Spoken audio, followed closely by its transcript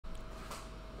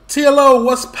TLO,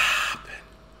 what's poppin'?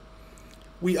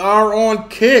 We are on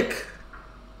Kick.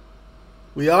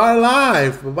 We are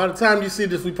live, but by the time you see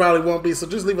this, we probably won't be. So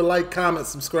just leave a like, comment,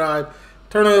 subscribe,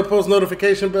 turn on your post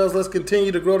notification bells. Let's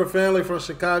continue to grow the family from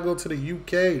Chicago to the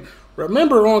UK.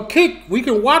 Remember, on Kick, we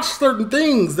can watch certain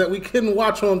things that we couldn't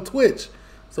watch on Twitch.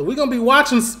 So we're going to be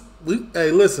watching.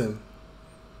 Hey, listen.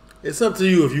 It's up to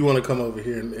you if you want to come over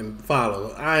here and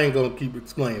follow. I ain't going to keep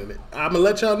explaining it. I'm going to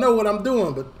let y'all know what I'm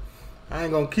doing, but I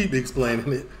ain't going to keep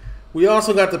explaining it. We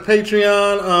also got the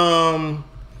Patreon.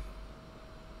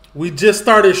 We just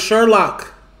started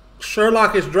Sherlock.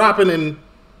 Sherlock is dropping in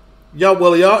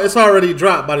y'all. It's already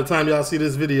dropped by the time y'all see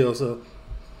this video. So,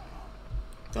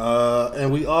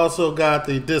 and we also got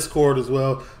the Discord as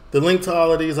well. The link to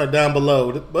all of these are down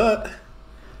below. But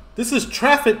this is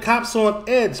Traffic Cops on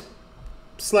Edge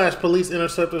 / Police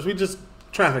Interceptors. We just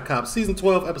Traffic Cops, season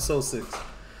 12, episode 6.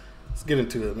 Let's get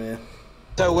into it, man.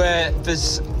 So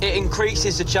it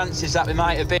increases the chances that we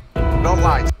might have been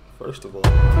online. First of all,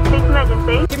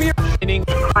 emergency. Give me a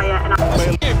Fire and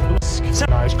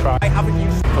Nice cry. I haven't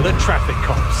used for the traffic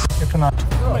cops. If not,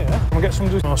 oh yeah, we'll get some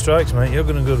more strikes, mate. You're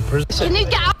going to go to prison. Can you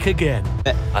get up Again.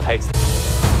 I'd hate to.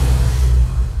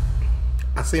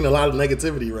 I seen a lot of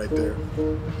negativity right there.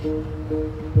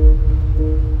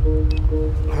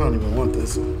 I don't even want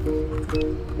this.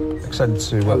 Extend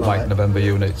to white November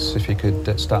units, if you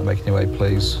could start making your way,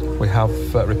 please. We have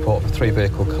a report of a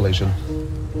 3-vehicle collision.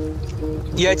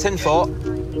 Yeah,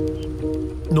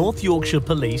 10-4. North Yorkshire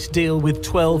Police deal with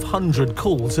 1,200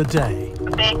 calls a day.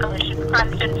 a vehicle is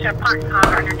crashed into a parked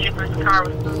car and a numerous car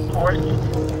was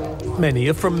forced. Many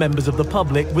are from members of the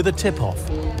public with a tip-off.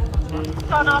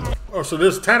 Oh, so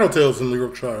there's tattletales in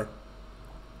Yorkshire.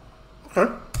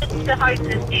 Okay. The house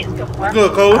is being somewhere.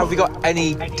 Good, Cole. Have we got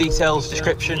any details,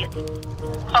 description?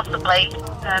 Possibly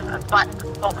a black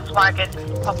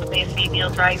Volkswagen, possibly a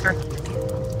female driver.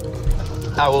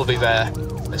 I will be there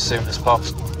as soon as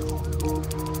possible.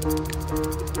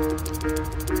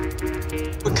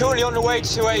 We're currently on the way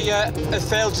to a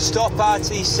failed to stop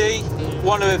RTC.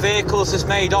 One of the vehicles has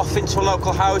made off into a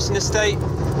local housing estate.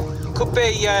 Could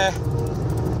be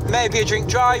maybe a drink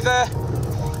driver.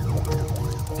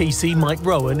 PC Mike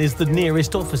Rowan is the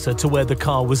nearest officer to where the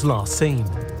car was last seen.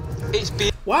 It's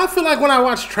been. Well, I feel like when I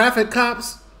watch Traffic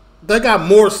Cops, they got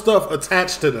more stuff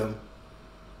attached to them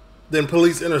than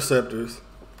Police Interceptors.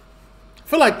 I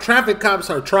feel like Traffic Cops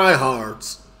are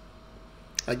tryhards.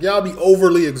 Like, y'all be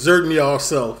overly exerting y'all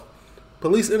self.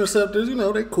 Police Interceptors, you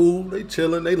know, they cool, they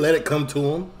chilling, they let it come to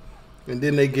them. And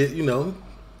then they get, you know,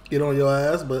 get on your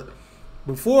ass. But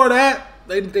before that,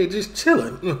 they just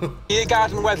chilling. Year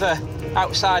garden weather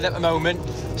outside at the moment,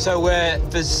 so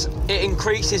it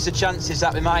increases the chances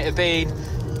that we might have been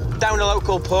down a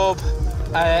local pub,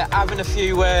 having a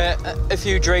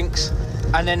few drinks,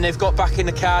 and then they've got back in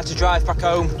the car to drive back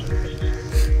home.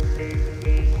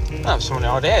 Oh, someone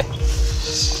out here.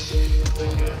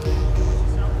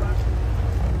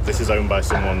 This is owned by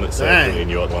someone that's in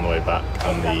York on the way back,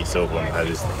 and the silver one had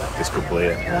this couple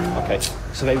here. Okay,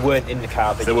 so they weren't in the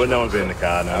car? No one's in the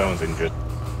car, no one's injured.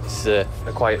 It's a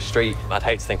quiet street. I'd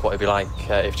hate to think what it'd be like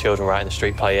if children were out in the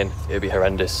street playing. It'd be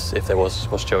horrendous if there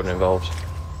was children involved.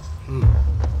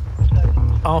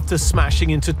 After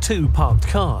smashing into 2 parked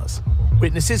cars,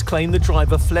 witnesses claim the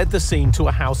driver fled the scene to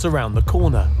a house around the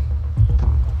corner.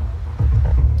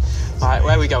 Right,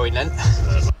 where are we going then?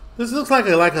 This looks like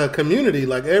a community.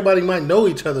 Like, everybody might know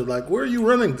each other. Like, where are you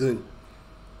running to?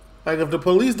 Like, if the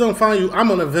police don't find you, I'm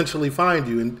gonna eventually find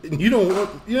you, and you don't want,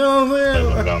 you know what I'm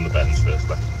saying? I'm down the bends first.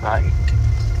 Right.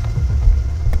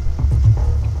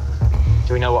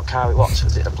 Do we know what car it was?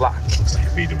 Was it a black? It's like a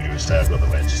VW instead, got the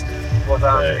register. What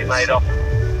arms are made of?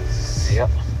 Yep.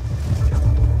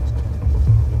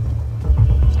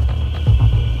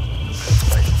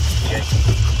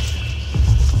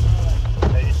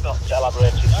 It's not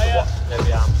elaborated to what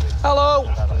the arms. Hello.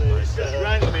 Just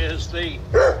rang me as the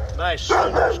my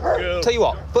son's girl. Tell you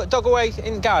what, put dog away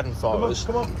in the garden for us.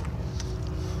 Come on.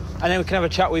 And then we can have a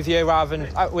chat with you rather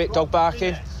than wait dog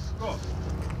barking.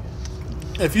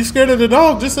 If you scared of the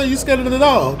dog, just say you scared of the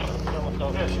dog.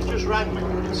 Yeah, she just rang me.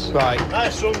 Right. My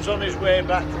son's on his way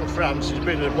back from France. He's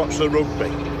been to watch the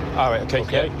rugby. All right. Okay.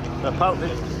 Okay.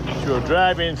 Apparently, you were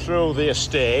driving through the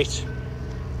estate,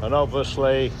 and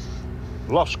obviously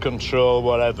lost control,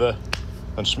 whatever,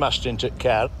 and smashed into the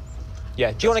car.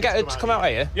 Yeah. Do you want to get her to come out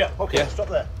here? Yeah. Okay. Yeah. Stop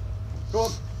there. Go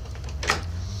on.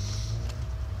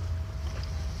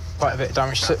 Quite a bit of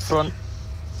damage to the front.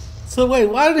 So wait,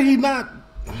 why did he not?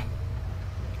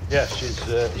 Yeah, she's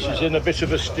in a bit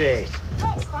of a state.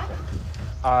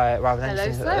 Rather than Hello,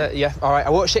 anything. sir. Yeah, all right. I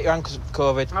won't shake your hand because of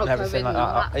COVID and Oh, everything COVID like that.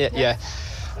 and all that, Yeah.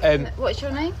 What's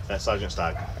your name? Sergeant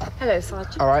Stagg. Hello,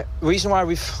 Sergeant. All right. The reason why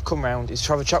we've come round is to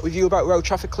have a chat with you about road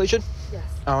traffic collision. Yes.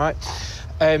 All right.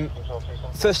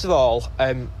 First of all,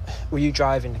 were you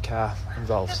driving the car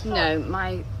involved? No,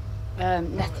 my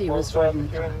nephew was driving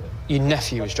the car. Your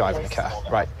nephew was driving the car,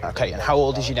 right? Okay. And how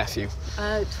old is your nephew?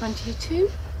 22.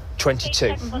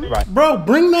 22. Right. Bro,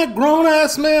 bring that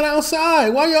grown-ass man outside.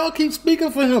 Why y'all keep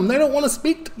speaking for him? They don't want to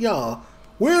speak to y'all.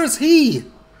 Where is he?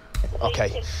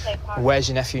 Okay. Where's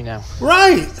your nephew now?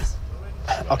 Right.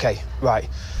 Okay, right.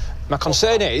 My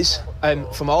concern is,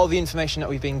 from all the information that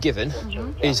we've been given,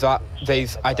 is that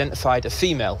they've identified a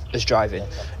female as driving.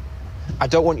 I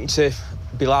don't want you to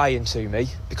be lying to me,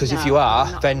 because if you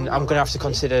are, then I'm going to have to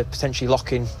consider potentially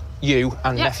locking you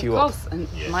and nephew up. Of course, and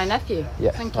my nephew. Yeah,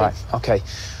 Thank you. right, okay.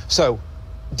 So,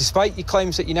 despite your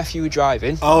claims that your nephew was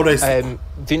driving, the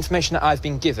information that I've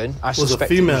been given, I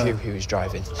suspect it was you who was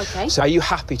driving. Okay. So, are you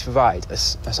happy to provide a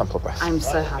sample of breath? I'm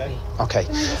so happy. Okay,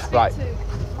 right.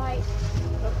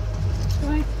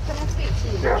 Can I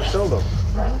speak to you? Still though.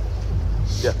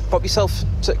 Yeah. Pop yourself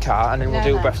to the car and then we'll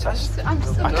do a breath test. I'm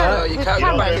still I can't. you can't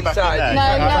go back inside.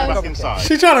 No.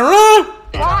 She trying to run.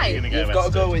 Why? You've got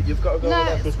to go with. You've got to go No,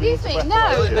 with. excuse me,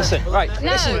 no. Listen, right,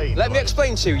 No. listen, let me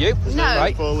explain to you. No,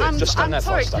 Right? Just stand I'm there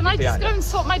sorry, for a can I second, just behind go and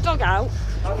sort my dog out?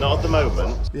 Not at the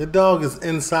moment. Your dog is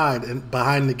inside and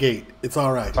behind the gate. It's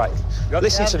all right. Right,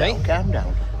 listen to me. Calm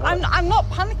down. I'm not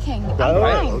panicking.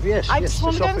 I'm fine. Yes, I yes, just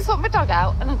want to stop go and it. sort my dog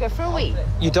out and I'll go for a wee.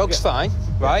 Your dog's fine,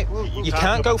 right? You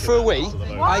can't go for a wee.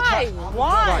 Why?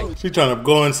 Why? She trying to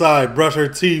go inside, brush her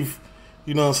teeth,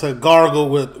 you know what I'm saying, gargle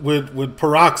with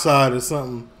peroxide or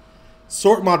something.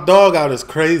 Sort my dog out is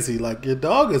crazy. Like, your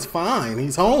dog is fine.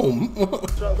 He's home.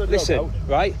 Listen,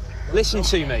 right? Listen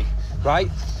to me, right?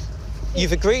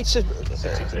 You've agreed to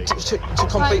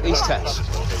complete these tests.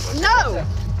 No!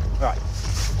 Right.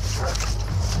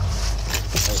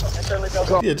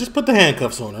 Yeah, just put the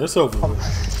handcuffs on her. It's over with.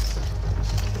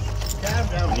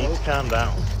 You need to calm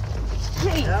down.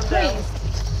 Please,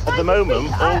 please. At the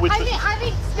moment, all with I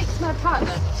need to speak to my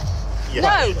partner.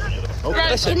 Yes. No!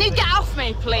 Listen. Can you get off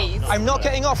me, please? I'm not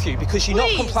getting off you because you're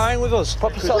Please. not complying with us.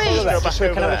 Pop yourself on the rest just so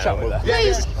we can have a chat with her.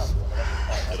 Please.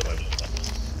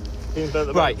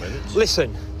 Right,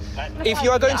 listen. If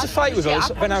you are going to fight with us,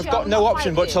 then I've got no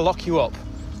option but to lock you up.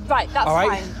 Right, that's All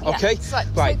right? fine. Yeah. Okay? So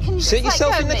Right. can you Sit just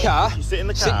yourself let in go the of me? car. You sit in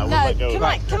the Sit- car. No, we'll let go of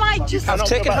it. can I just... I've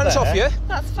taken hands off you.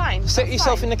 That's fine. Sit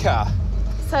yourself in the car.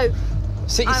 So,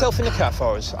 Sit yourself in the car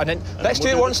for us. And then let's do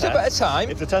We'll it do one the step test. at a time.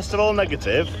 If the tests are all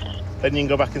negative, then you can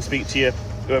go back and speak to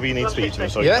whoever you need to speak to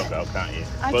and sort Yeah. your dog out, can't you?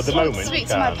 I But at just the want to moment, speak you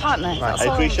to my can't. partner. That's I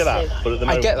all appreciate want to that, do. but at the I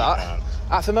moment, get you that. can't.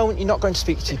 At the moment, you're not going to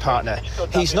speak to your partner.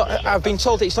 He's not. I've been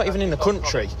told that he's not even in the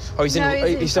country. Or he's No,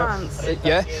 in. he's in not- France.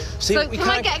 Yeah. See, So we can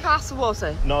I can't. get a glass of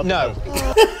water? Not No.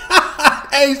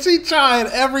 Hey, she trying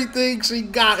everything she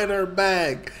got in her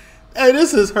bag. Hey,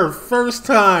 this is her first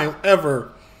time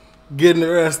ever getting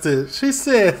arrested. She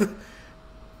said,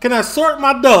 can I sort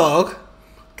my dog?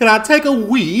 Can I take a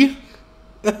wee?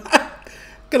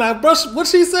 Can I brush, what'd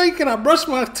she say? Can I brush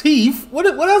my teeth? What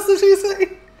else did she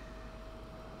say?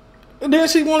 And then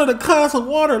she wanted a glass of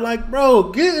water. Like,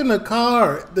 bro, get in the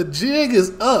car. The jig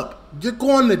is up. You're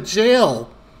going to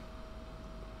jail.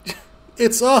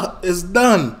 It's up. It's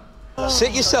done.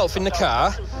 Sit yourself in the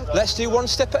car. Let's do one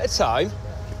step at a time.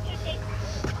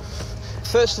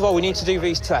 First of all, we need to do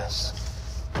these tests.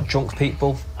 Drunk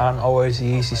people aren't always the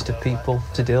easiest of people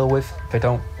to deal with. They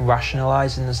don't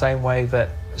rationalise in the same way that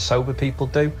sober people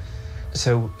do.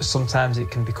 So sometimes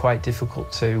it can be quite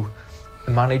difficult to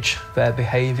manage their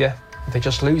behaviour. They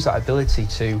just lose that ability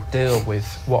to deal with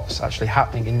what's actually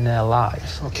happening in their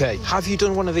lives. Okay, have you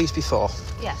done one of these before?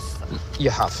 Yes, You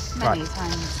have. many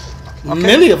times.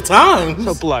 Many of times.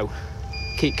 So blow.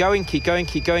 Keep going, keep going,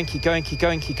 keep going, keep going, keep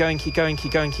going, keep going, keep going,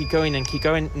 keep going, keep going, and keep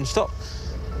going, and stop.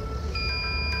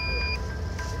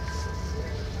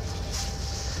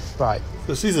 Right.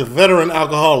 So she's a veteran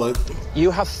alcoholic.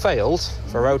 You have failed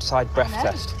for a roadside breath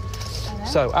test.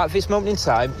 So, at this moment in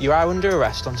time, you are under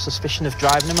arrest on suspicion of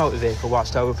driving a motor vehicle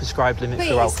whilst over prescribed limits for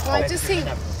Please, alcohol.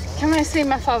 can I see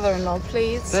my father-in-law,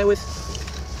 please? There with.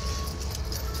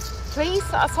 Please,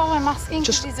 that's all I'm asking.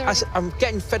 Just, These are- I'm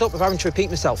getting fed up of having to repeat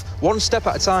myself. One step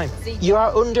at a time. You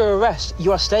are under arrest.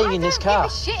 You are staying in this car. I don't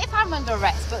give a shit if I'm under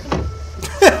arrest,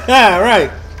 but... All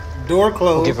right. Door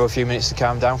closed. We'll give her a few minutes to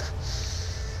calm down.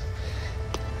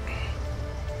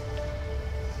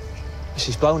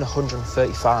 She's blown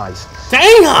 135.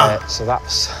 Damn! So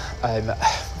that's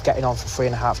getting on for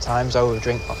 3.5 times over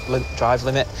the drive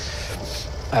limit.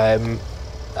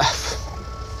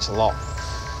 It's a lot.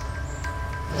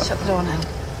 Shut the door now.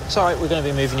 It's all right, we're going to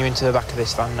be moving you into the back of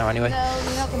this van now anyway. No,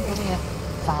 you're not going to put it here.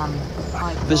 van.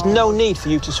 There's no need for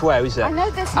you to swear, is there? I know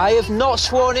there's. I have not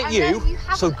sworn at you,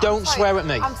 haven't. so don't swear at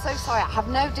me. I'm so sorry. I have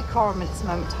no decorum at this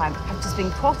moment in time. I've just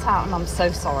been caught out and I'm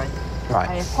so sorry. Right.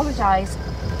 I apologise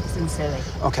sincerely.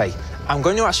 Okay, I'm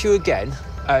going to ask you again,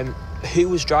 who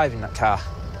was driving that car?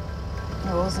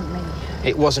 It wasn't me.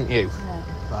 It wasn't you? No.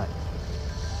 Right.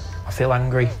 I feel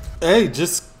angry. Hey,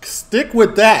 just stick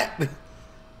with that.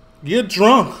 You're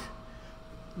drunk.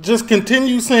 Just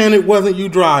continue saying it wasn't you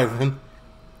driving.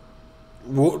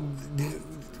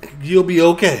 You'll be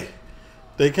okay.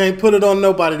 They can't put it on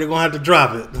nobody. They're going to have to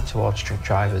drop it. Towards drink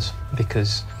drivers,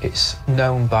 because it's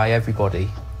known by everybody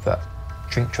that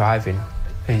drink driving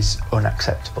is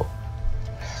unacceptable.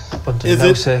 Under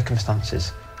no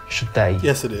circumstances should they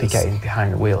be getting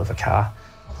behind the wheel of a car.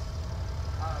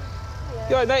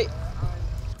 You alright, mate?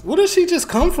 Where did she just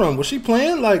come from? Was she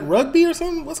playing like rugby or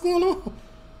something? What's going on?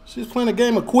 She was playing a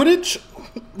game of Quidditch?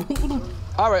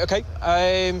 All right,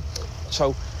 okay.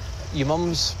 So your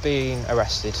mum's been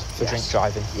arrested for drink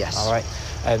driving. Yes. All right.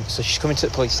 So she's coming to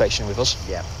the police station with us.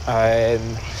 Yeah.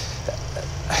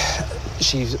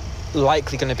 She's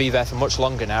likely going to be there for much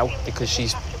longer now because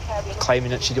she's claiming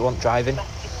that she didn't want driving.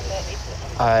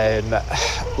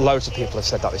 Loads of people have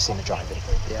said that they've seen her driving.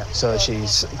 Yeah. So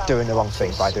she's doing the wrong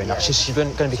thing by doing that. She's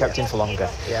going to be kept in for longer.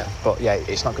 Yeah. But yeah,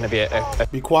 it's not going to be a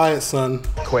be quiet, son.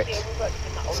 Quick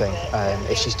thing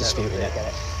if she's disputing it.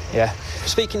 Yeah.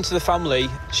 Speaking to the family,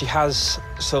 she has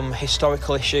some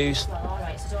historical issues.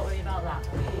 Alright, so don't worry about that.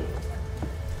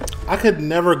 I could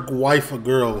never wife a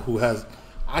girl who has...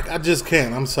 I just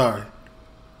can't. I'm sorry.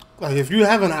 Like, if you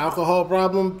have an alcohol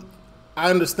problem, I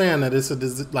understand that it's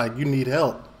like you need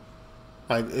help.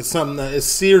 Like, it's something that is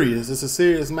serious. It's a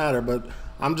serious matter, but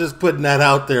I'm just putting that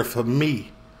out there for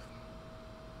me.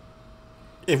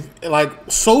 If, like,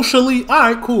 socially,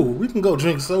 all right, cool. We can go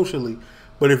drink socially.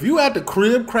 But if you at the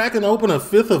crib cracking open a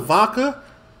fifth of vodka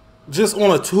just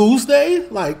on a Tuesday,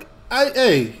 like,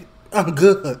 I'm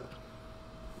good.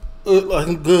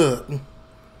 I'm good.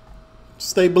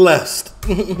 Stay blessed.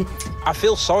 I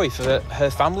feel sorry for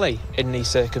her family in these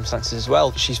circumstances as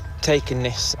well. She's taken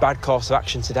this bad course of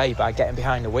action today by getting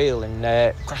behind the wheel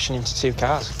and crashing into two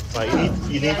cars. Right,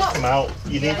 you need to come out.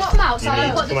 You need to come out, so I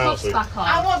need can put to the come out. cuffs back on.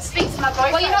 I want to speak to my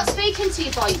boyfriend. Well, you're not speaking to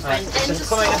your boyfriend. Right, End of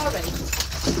come story.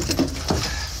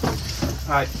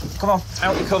 Right, come on,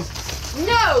 out you come.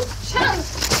 No!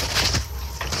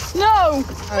 Chance! No!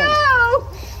 No!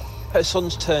 Her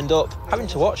son's turned up, having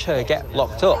to watch her get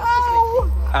locked up.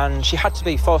 And she had to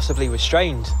be forcibly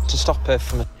restrained to stop her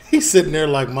from... He's sitting there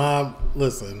like, Mom,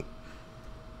 listen,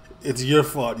 it's your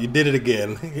fault. You did it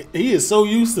again. He is so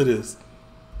used to this.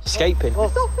 Escaping.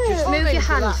 Stop it. Just move your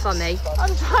hand for me.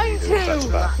 I'm trying to.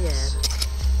 Yeah.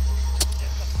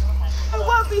 It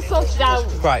won't be sorted out.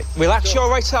 Right, relax your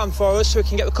right arm for us so we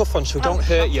can get the cuff on so we don't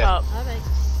hurt you. I'll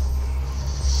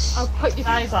put your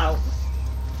eyes out.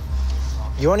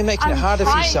 You're only making it harder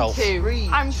for yourself.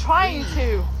 I'm trying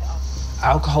to.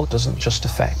 Alcohol doesn't just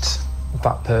affect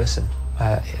that person.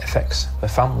 It affects their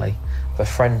family, their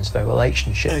friends, their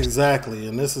relationships. Exactly,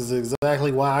 and this is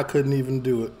exactly why I couldn't even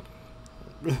do it.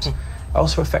 It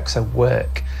also affects their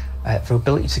work, their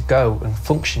ability to go and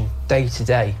function day to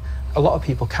day. A lot of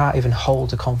people can't even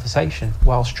hold a conversation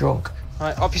whilst drunk.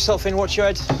 Right, up yourself in, watch your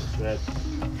head.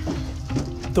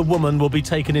 The woman will be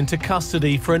taken into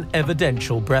custody for an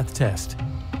evidential breath test.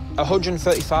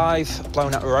 135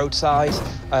 blown at the roadside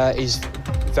is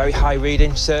very high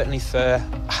reading, certainly for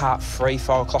heart-free,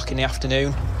 4 o'clock in the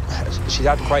afternoon. She's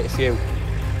had quite a few.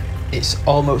 It's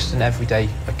almost an everyday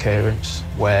occurrence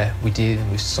where we're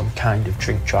dealing with some kind of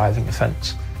drink driving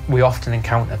offence. We often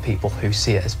encounter people who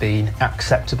see it as being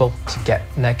acceptable to get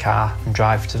in their car and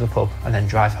drive to the pub and then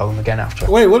drive home again after.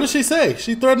 Wait, what did she say?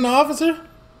 She threatened the officer?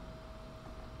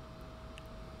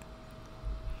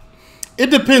 It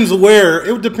depends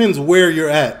where you're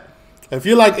at. If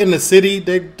you're like in the city,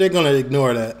 they're gonna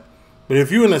ignore that. But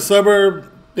if you're in a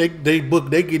suburb, they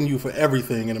getting you for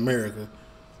everything in America.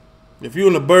 If you're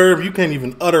in the burb, you can't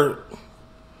even utter.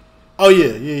 Oh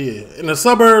yeah. In the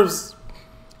suburbs,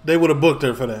 they would have booked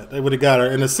her for that. They would have got her.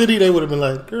 In the city, they would have been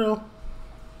like, "Girl,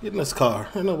 get in this car.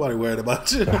 Ain't nobody worried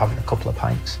about you." They're having a couple of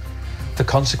pints. The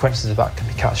consequences of that can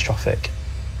be catastrophic.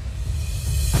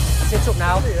 Sit up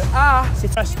now.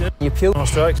 Sit arrested. You puke. No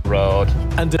strikes. Road.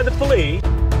 And the police.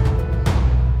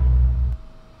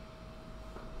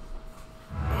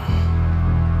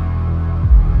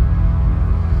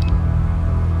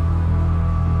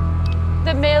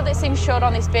 The male that's insured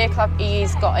on this vehicle,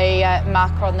 he's got a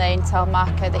marker on the Intel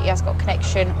marker that he has got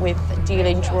connection with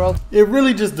dealing drugs. It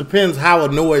really just depends how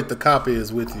annoyed the cop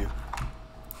is with you.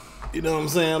 You know what I'm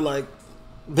saying? Like,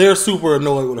 they're super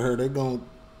annoyed with her. They're going to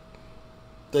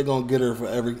they're gonna get her for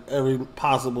every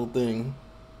possible thing.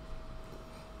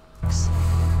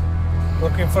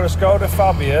 Looking for a Skoda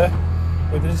Fabia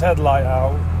with his headlight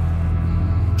out.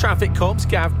 Traffic cops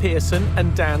Gav Pearson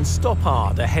and Dan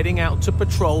Stoppard are heading out to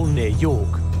patrol near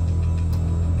York.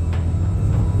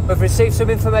 We've received some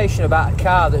information about a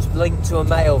car that's linked to a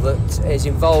male that is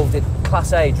involved in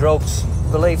Class A drugs,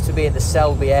 believed to be in the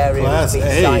Selby area. Class He's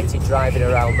been A. sighted driving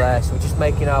around there, so we're just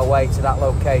making our way to that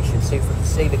location, see if we can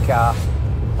see the car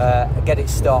and get it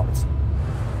stopped.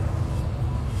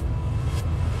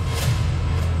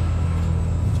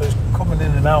 So he's coming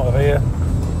in and out of here.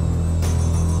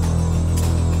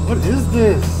 What is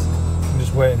this? I'm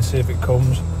just waiting to see if it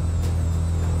comes.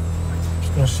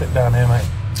 Just gonna sit down here, mate.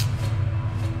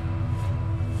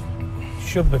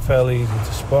 Should be fairly easy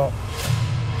to spot.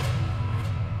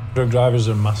 Drug drivers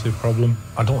are a massive problem.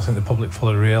 I don't think the public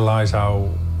fully realise how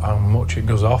much it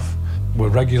goes off. We're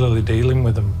regularly dealing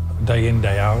with them, day in,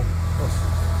 day out.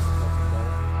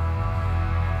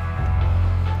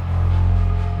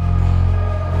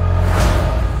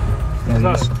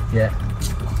 Yeah.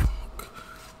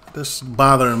 This is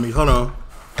bothering me. Hold on.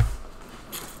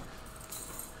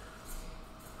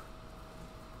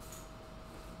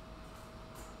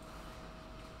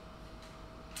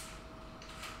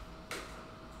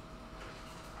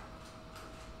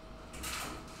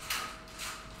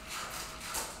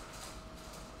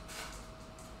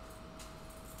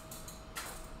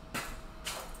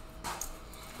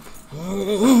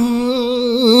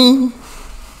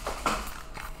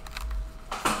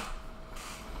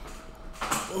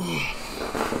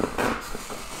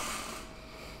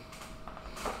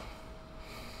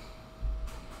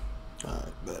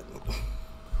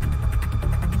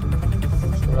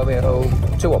 Romeo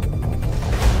 2-1.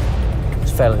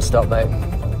 It's failing to stop, mate.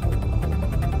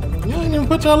 You ain't even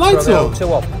put your lights Romeo on.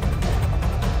 2-1.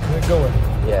 Is it going?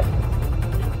 Yeah.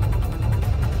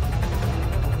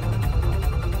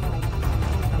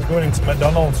 We're going into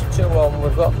McDonald's. 2-1,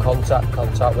 we've got contact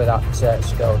with that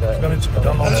Skoda. Going into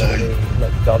McDonald's.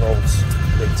 McDonald's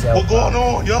retail. What's going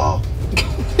on, y'all?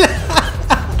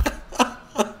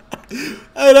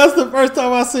 Hey, that's the first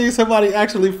time I see somebody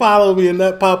actually follow me and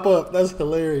that pop up. That's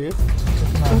hilarious.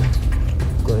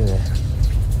 Go in there.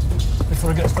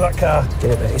 Before he gets to that car.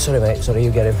 Get it, mate. Sorry, mate. Sorry,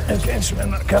 you get him. He's getting something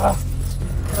in that car.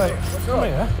 Right, come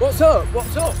here. What's up?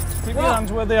 What's up? Keep your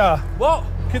hands where they are. What?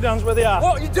 Keep your hands where they are.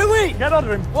 What are you doing? Get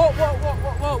under him. What?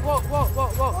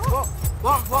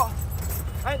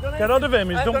 Get out of him,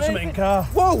 he's dumped something in car.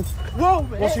 Whoa!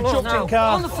 Mate. What's he chucked in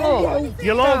car? On the floor.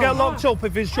 You'll all get locked up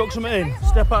if he's chucked something in.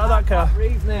 Step out of that car.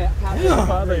 Breathe, mate. Step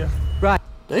out of there. Right.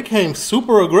 They came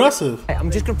super aggressive.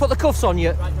 I'm just going to put the cuffs on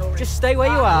you. Just stay where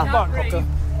you are. Back, Cocker.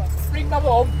 Ring my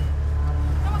mum.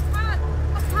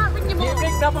 Ring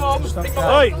my mum.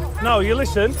 Oi, no, you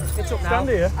listen. Sit up now. Stand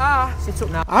here. Sit up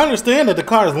now. I understand that the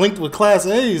car is linked with Class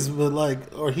A's, but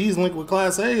or he's linked with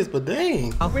Class A's, but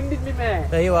dang. Winded me, mate.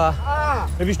 There you are.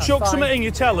 If he's chucked something in,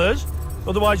 you tell us.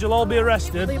 Otherwise, you'll all be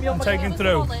arrested and taken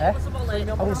through.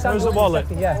 Where's the wallet?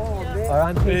 Yeah. All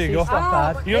right, There you go.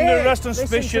 You're under arrest on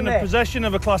suspicion of possession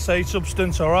of a Class A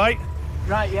substance, all right?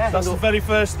 Right, yeah. That's the very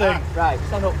first thing. Right,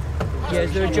 stand up. Yeah,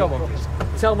 is there a job on?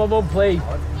 Tell my mum, please.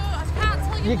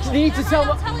 You need to tell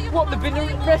me what they've been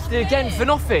arrested again for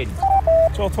nothing.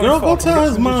 Girl, go tell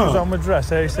his mum. He's on address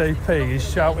ASAP. He's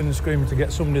shouting and screaming to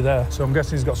get somebody there. So I'm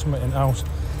guessing he's got something in the house.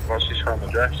 What's his home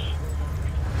address?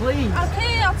 Please.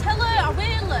 Okay, I'll tell her. I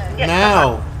will.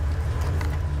 Now.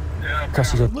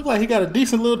 Yeah. Look like he got a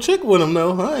decent little chick with him,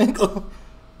 though. I ain't gonna...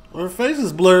 Her face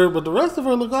is blurred, but the rest of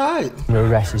her look alright. Under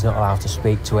arrest, he's not allowed to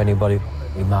speak to anybody.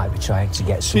 He might be trying to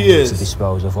get somebody to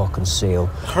dispose of or conceal.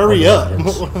 Hurry up.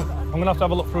 I'm going to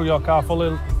have a look through your car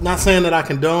fully. Not saying that I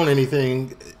condone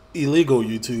anything illegal,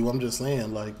 YouTube. I'm just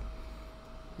saying, like,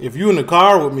 if you in the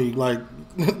car with me, like,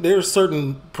 there's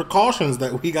certain precautions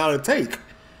that we gotta take.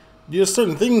 There's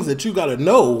certain things that you gotta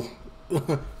know.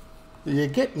 You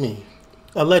get me?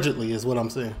 Allegedly is what I'm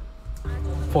saying.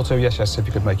 42, yes, if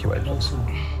you could make your way, please.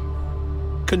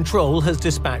 Control has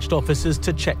dispatched officers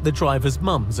to check the driver's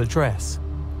mum's address.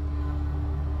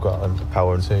 Got the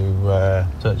power to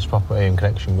search property in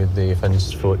connection with the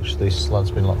offence for which this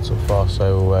lad's been locked up for,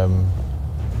 so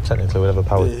technically we have a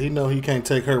power. Yeah, he know he can't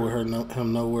take her with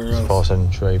him nowhere else. Force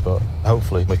entry, but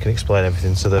hopefully we can explain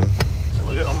everything to them.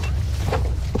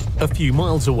 A few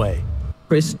miles away,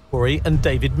 Chris Corey and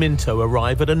David Minto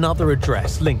arrive at another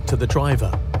address linked to the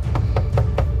driver.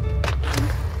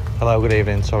 Hello, good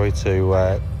evening. Sorry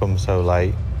to come so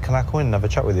late. Can I come in and have a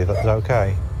chat with you? Is that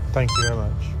okay? Thank you very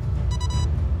much.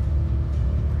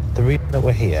 The reason that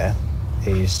we're here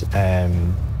is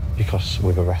because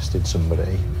we've arrested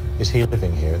somebody. Is he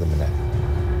living here at the minute?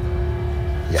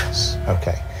 Yes.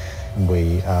 Okay.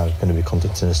 We are going to be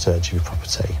conducting a search of your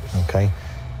property. Okay.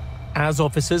 As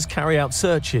officers carry out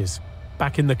searches,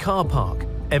 back in the car park,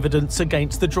 evidence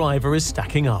against the driver is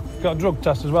stacking up. Got a drug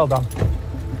test as well, Dan?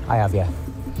 I have, yeah.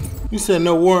 You said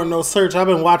no warrant, no search. I've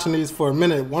been watching these for a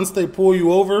minute. Once they pull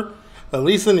you over, at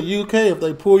least in the UK, if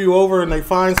they pull you over and they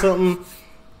find something,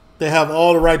 they have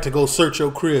all the right to go search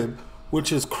your crib,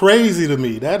 which is crazy to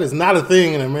me. That is not a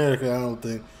thing in America, I don't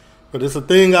think. But it's a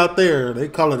thing out there. They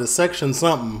call it a section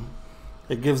something.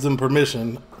 It gives them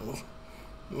permission.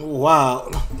 Wow.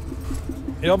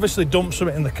 He obviously dumped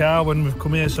something in the car when we've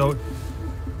come here, so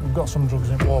we've got some drugs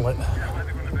in the wallet.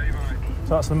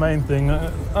 So that's the main thing.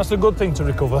 That's a good thing to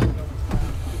recover.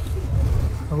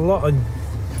 A lot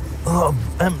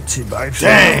of empty bags.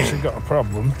 Dang! We've got a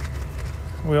problem.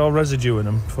 We all residue in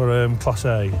them for Class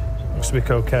A. Looks to be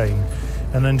cocaine.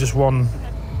 And then just one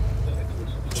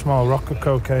small rock of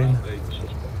cocaine.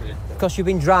 Because you've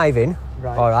been driving,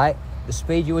 all right, the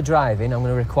speed you were driving, I'm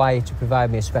going to require you to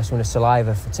provide me a specimen of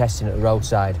saliva for testing at the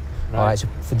roadside, all right, so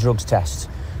for drugs tests.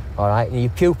 All right, and your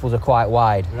pupils are quite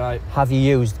wide. Right. Have you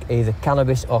used either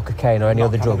cannabis or cocaine or any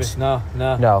other drugs? No.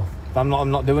 No. I'm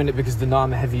not doing it because they know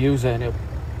I'm a heavy user and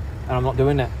I'm not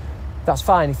doing it. That's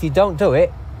fine. If you don't do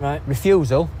it, right,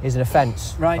 refusal is an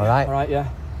offence. Right. All right. All right. Yeah.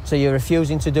 So you're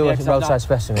refusing to do a roadside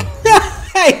specimen.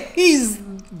 Hey, he's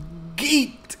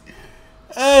geeked.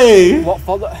 Hey. What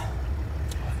for?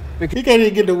 He can't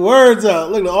even get the words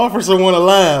out. Look, the officer want to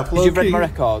laugh. Did you read my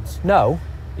records? No.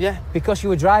 Yeah. Because you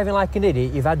were driving like an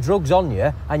idiot, you've had drugs on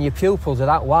you, and your pupils are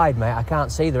that wide, mate, I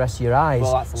can't see the rest of your eyes.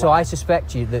 Well, that's so I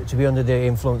suspect you to be under the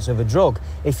influence of a drug.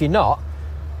 If you're not,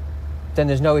 then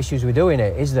there's no issues with doing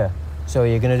it, is there? So are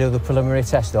you going to do the preliminary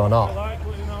test or not? I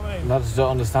just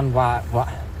don't understand why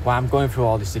I'm going through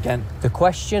all this again. The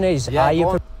question is, are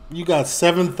you... You got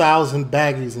 7,000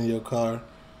 baggies in your car.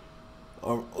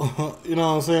 Or, you know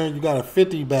what I'm saying? You got a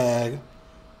 50 bag.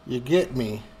 You get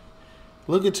me.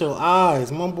 Look at your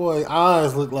eyes. My boy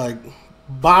eyes look like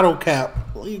bottle cap.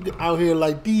 You out here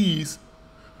like these.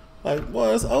 Like,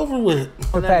 boy, it's over with.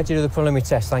 Prepared to do the preliminary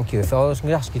test, thank you. If all I was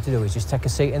going to ask you to do is just take a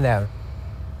seat in there.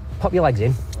 Pop your legs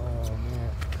in. Oh,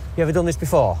 mate. You ever done this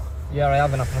before? Yeah, I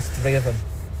have, and I've passed 3 of them.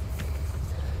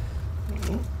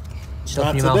 Just Not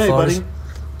open your today, mouth for buddy. us.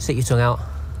 Stick your tongue out.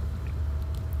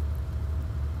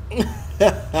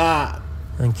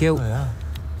 Thank you. Oh, yeah.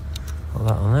 Put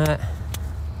that on there.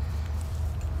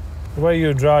 The way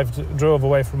you drove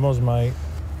away from us, mate,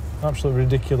 absolutely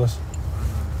ridiculous.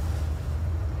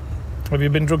 Have you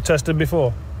been drug tested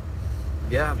before?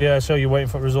 Yeah. Yeah, so you're waiting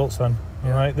for results then,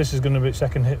 all right? This is going to be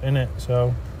second hit, innit?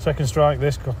 So, second strike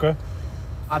this, cocker.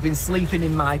 I've been sleeping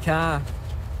in my car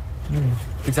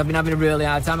because I've been having a really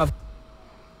hard time. I've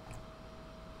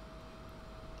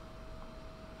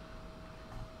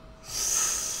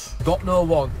got no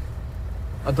one.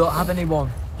 I don't have anyone.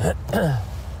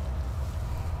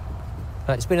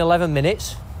 Right, it's been 11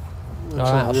 minutes. All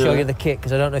right, I'll show you the kit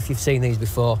because I don't know if you've seen these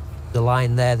before. The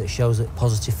line there that shows it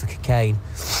positive for cocaine.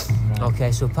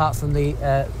 Okay, so apart from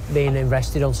the being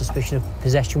arrested on suspicion of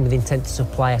possession with intent to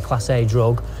supply a Class A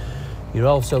drug, you're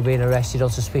also being arrested on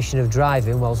suspicion of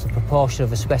driving whilst the proportion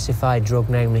of a specified drug,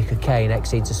 namely cocaine,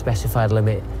 exceeds a specified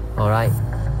limit. All right?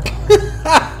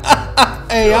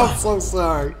 Hey, I'm so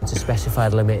sorry. It's a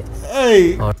specified limit.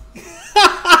 Hey.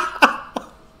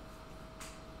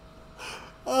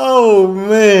 Oh,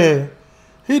 man.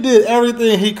 He did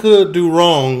everything he could do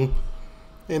wrong,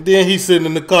 and then he's sitting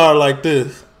in the car like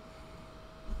this.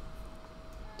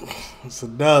 It's a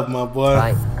dub, my boy.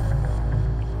 Right.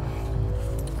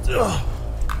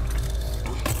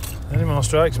 Any more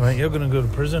strikes, mate, you're going to go to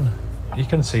prison. You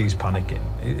can see he's panicking.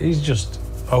 He's just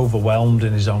overwhelmed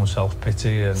in his own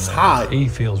self-pity, and he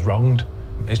feels wronged.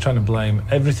 He's trying to blame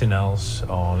everything else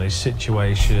on his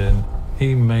situation.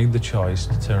 He made the choice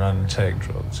to turn around and take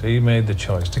drugs. He made the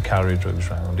choice to carry drugs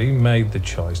around. He made the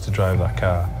choice to drive that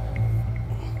car.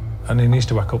 And he needs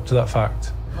to wake up to that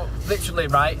fact. Well, literally,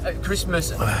 right, at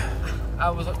Christmas, I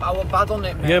was bad on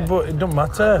it, mate. Yeah, but it don't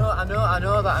matter. I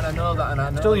know that, and I know that, and I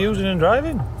know Still using and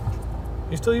driving.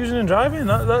 You're still using and driving,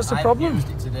 that's the problem. I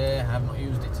haven't used it today, I have not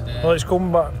used it today. Well, it's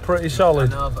come back pretty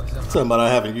solid. I know, but... Something about I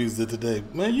haven't used it today.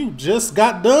 Man, you just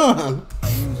got done. I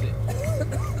use it.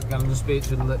 Can I just speak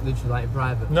to literally like in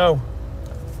private? No.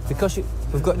 Because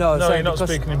we've got... No, you're not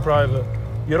speaking in private.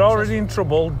 You're already in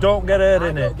trouble, don't get hurt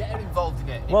in it. Don't get involved in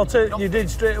it. Well, you did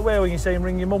straight away when you're saying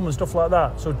ring your mum and stuff like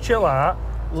that. So chill out,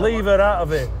 leave her out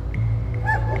of it.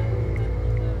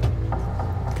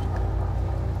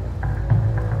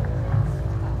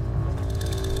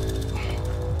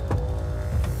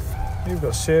 You've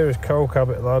got serious coke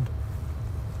habit, lad.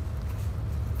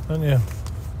 Haven't you?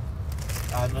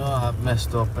 I know I've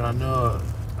messed up, and I know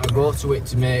I go to it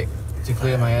to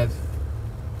clear my head.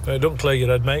 It don't clear your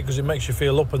head, mate, because it makes you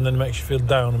feel up and then makes you feel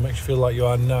down and makes you feel like you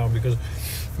are now, because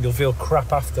you'll feel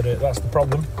crap after it. That's the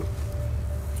problem.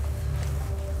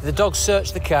 The dog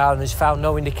searched the car and has found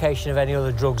no indication of any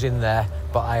other drugs in there,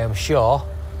 but I am sure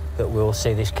that we will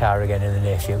see this car again in the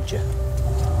near future.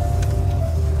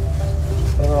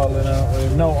 Rolling out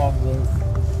with no on roof.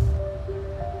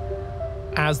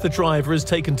 As the driver is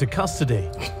taken to custody,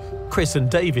 Chris and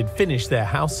David finish their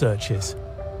house searches.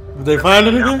 Did they find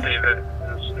anything?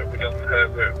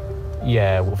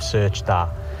 Yeah, we've searched that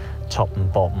top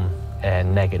and bottom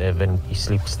negative, and he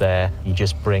sleeps there. He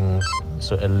just brings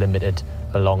sort of limited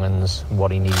belongings, what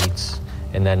he needs,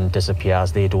 and then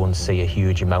disappears. They don't see a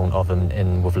huge amount of him,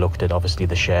 and we've looked at obviously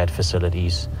the shared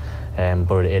facilities,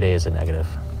 but it is a negative.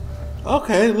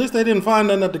 Okay, at least they didn't find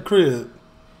nothing at the crib.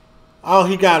 All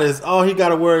he got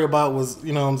to worry about was,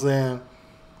 you know what I'm saying,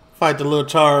 fight the little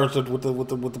charge with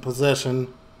the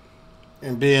possession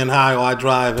and being high while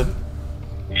driving.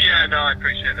 Yeah, no, I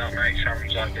appreciate that, mate.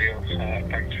 Sounds ideal.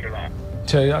 Thanks for that.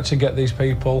 To actually get these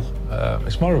people,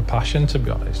 it's more of a passion, to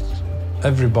be honest.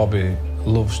 Every Bobby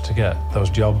loves to get those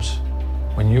jobs.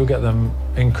 When you get them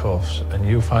in cuffs and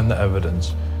you find the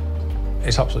evidence,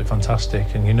 it's absolutely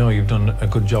fantastic, and you know you've done a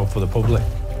good job for the public.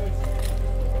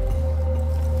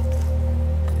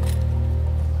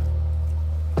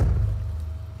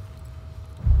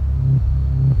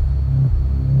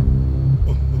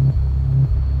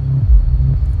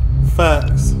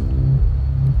 Facts.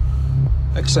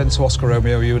 Extend to Oscar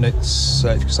Romeo units,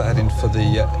 heading for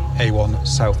the A1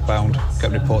 southbound.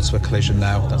 Get reports of a collision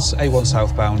now. That's A1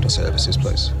 southbound. Services,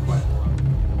 please.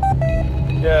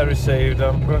 Yeah, received.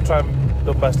 I'm going to try and do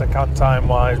the best I can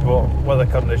time-wise, but weather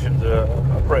conditions are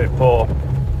pretty poor.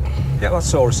 Yeah,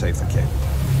 that's all received, thank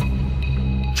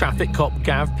you. Traffic cop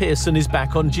Gav Pearson is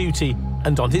back on duty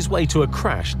and on his way to a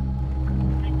crash.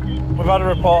 We've had a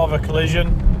report of a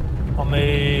collision on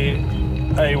the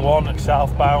A1 at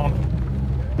southbound.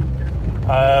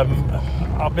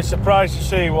 I'll be surprised to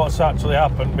see what's actually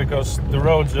happened, because the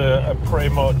roads are pretty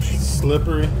much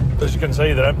slippery. As you can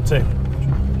see, they're empty.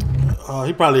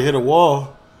 He probably hit a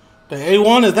wall. The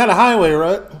A1, is that a highway,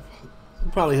 right? He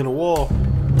probably hit a wall.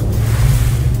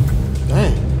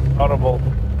 Dang. Horrible.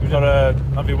 You've got to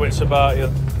have your wits about you.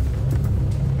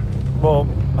 Well,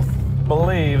 I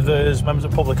believe there's members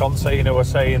of public on scene who are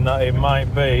saying that it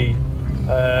might be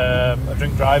a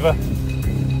drink driver.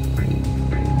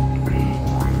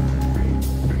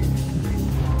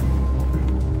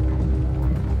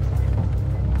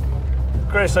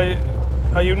 Chris,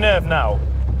 are you nerve now?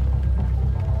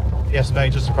 Yes,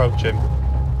 mate, just approach him.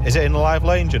 Is it in the live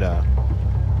lane, do you know?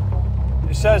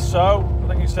 It says so. I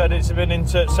think he said it's been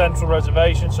into Central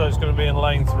Reservation, so it's going to be in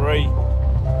lane 3.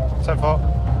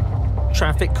 10-4.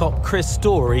 Traffic cop Chris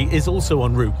Story is also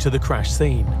en route to the crash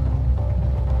scene.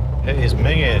 It is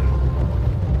minging.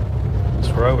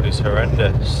 This road is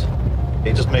horrendous.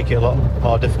 It does make it a lot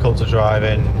more difficult to drive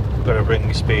in. You've got to bring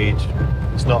your speed.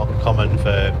 It's not uncommon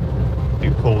for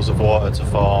big pools of water to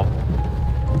form.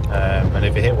 And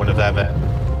if you hit one of them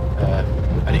at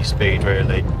any speed,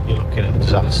 really, you're looking at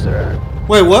disaster.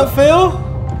 Wait, what, Phil?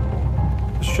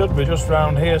 It should be just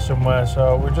round here somewhere,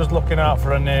 so we're just looking out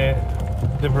for any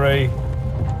debris.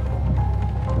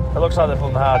 It looks like they've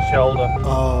done the hard shoulder.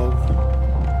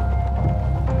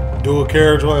 Dual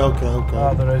carriageway, okay.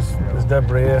 Oh, there's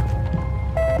debris here.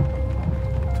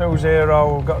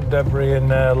 2-0, we've got debris in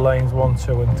lanes 1,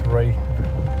 2 and 3.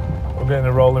 We're getting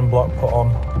a rolling block put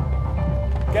on.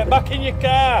 Get back in your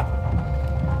car!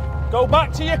 Go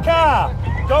back to your car!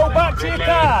 Go back to your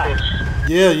car!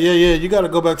 Yeah. You got to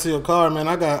go back to your car, man.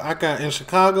 I got in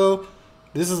Chicago.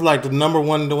 This is like the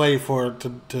 #1 way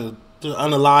to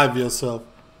unalive yourself.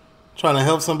 Trying to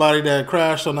help somebody that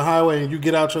crashed on the highway, and you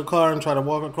get out your car and try to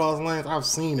walk across lanes. I've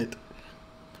seen it.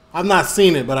 I've not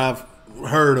seen it, but I've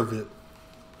heard of it.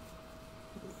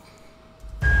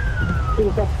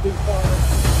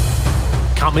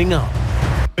 Coming up,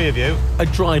 of you. A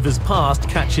driver's past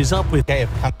catches up with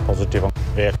positive on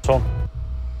vehicle.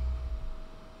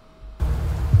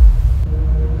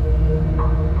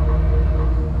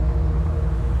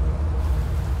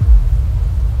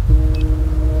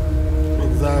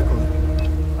 Exactly.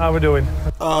 How we doing?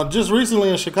 Just recently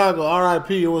in Chicago, RIP,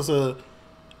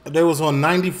 there was on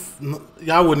 90,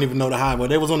 y'all wouldn't even know the highway.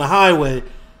 There was on the highway,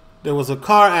 there was a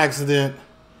car accident,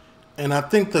 and I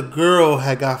think the girl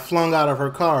had got flung out of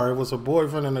her car. It was a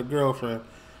boyfriend and a girlfriend.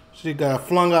 She got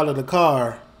flung out of the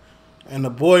car, and the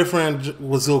boyfriend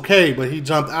was okay, but he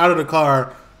jumped out of the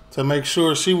car to make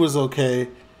sure she was okay,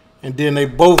 and then they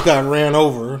both got ran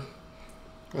over.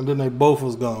 And then they both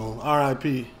was gone.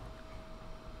 R.I.P.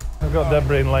 We've got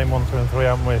debris in lane 1, 2 and 3,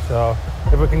 haven't we? So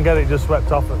if we can get it just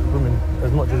swept off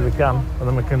as much as we can, and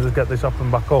then we can just get this up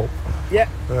and back up. Yeah,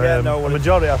 yeah, no. The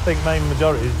majority, I think, main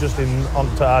majority is just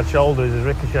onto our shoulders, is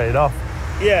ricocheted off.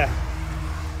 Yeah.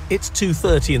 It's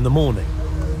 2:30 in the morning,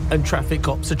 and traffic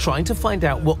cops are trying to find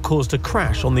out what caused a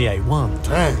crash on the A1.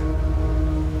 Dang.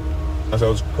 As I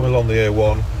was coming along the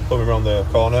A1, coming around the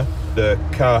corner, the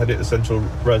car had hit the central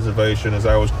reservation as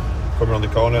I was coming around the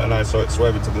corner, and I saw it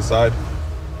swerving to the side.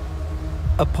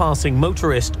 A passing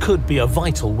motorist could be a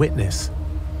vital witness.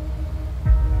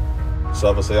 So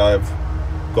obviously I've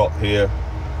got here,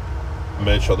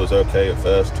 made sure there was okay at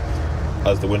first.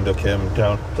 As the window came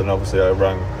down, then obviously I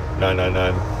rang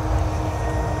 999.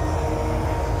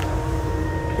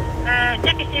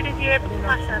 Negative, if you're able to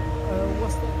pass them.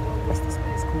 What's the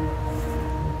space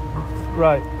called?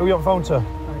 Right, who you on phone to?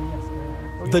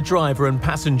 The driver and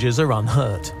passengers are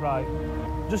unhurt. Right.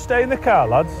 Just stay in the car,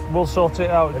 lads. We'll sort it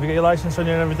out. Have you got your licence on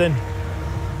you and everything?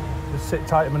 Just sit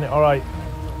tight a minute, all right?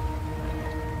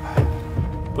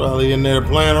 Probably in there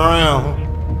playing around.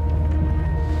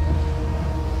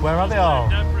 Where are they all?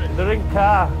 They're in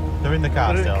car. They're in the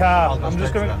car They're still? in car. I'll go I'm just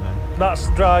straight to going. them then. That's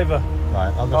driver.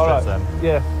 Right, I'll go All straight to them.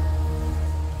 Yeah.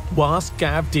 Whilst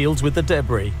Gav deals with the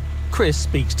debris, Chris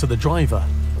speaks to the driver.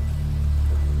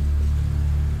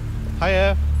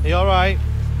 Hiya, are you all right?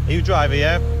 Are you driver,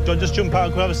 yeah? Do you want to just jump out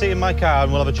and come have a seat in my car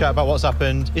and we'll have a chat about what's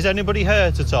happened? Is anybody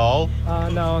hurt at all?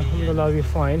 No, alhamdulillah, you're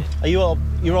fine.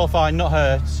 You're all fine, not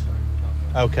hurt?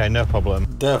 Okay, no problem.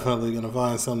 Definitely gonna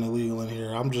find something illegal in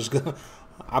here.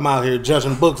 I'm out here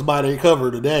judging books by their cover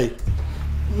today.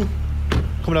 Come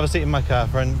and have a seat in my car,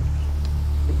 friend.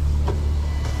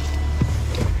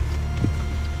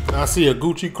 I see a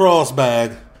Gucci cross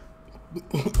bag.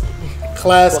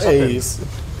 Class A's.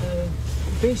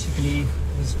 Basically,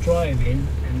 I was driving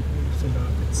and so that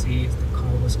I could see the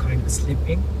car was kind of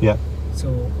slipping. Yeah.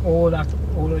 So all I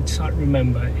can't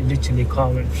remember, it literally car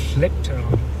went flipped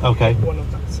around. Okay. One of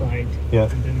that side. Yeah.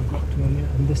 And then it got to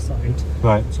on this side.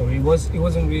 Right. So it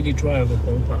wasn't really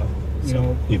drivable, but you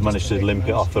know. You've managed to limp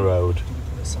it off the road.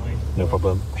 The side. No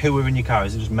problem. Who were in your car?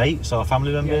 Is it just mates or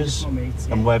family members? Yeah, just my mates.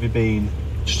 Yeah. And where have you been?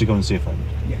 Just to go and see a friend?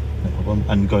 Yeah. No problem.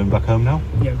 And going back home now?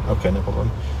 Yeah. Okay, no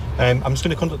problem. I'm just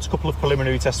going to conduct a couple of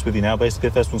preliminary tests with you now. Basically,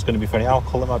 the first one's going to be for any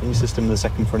alcohol that might be in your system, and the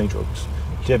second for any drugs.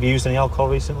 Do you ever use any alcohol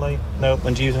recently? No?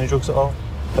 And do you use any drugs at all?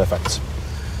 Perfect.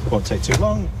 Won't take too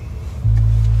long.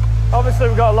 Obviously,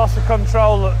 we've got a loss of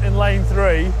control in lane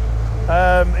 3.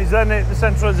 He's then hit the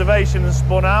central reservation and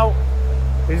spun out.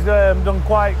 He's done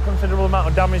quite considerable amount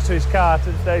of damage to his car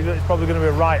to the stage that it's probably going to be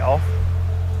a write-off.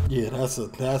 Yeah,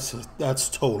 that's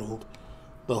totaled.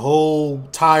 The whole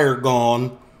tire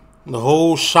gone. The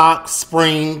whole shock,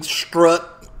 spring,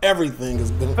 strut, everything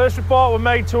is gone. First report was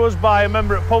made to us by a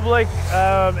member of public.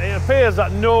 It appears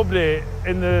that nobody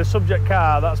in the subject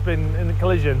car that's been in the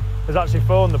collision has actually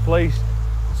phoned the police.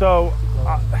 So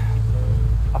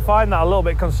I find that a little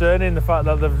bit concerning, the fact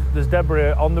that there's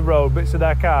debris on the road, bits of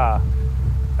their car,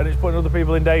 and it's putting other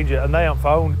people in danger, and they aren't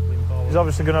phoned. He's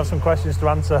obviously going to have some questions to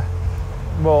answer,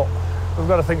 but we've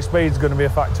got to think speed's going to be a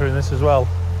factor in this as well.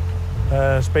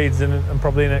 Speeds and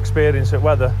probably inexperience at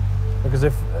weather, because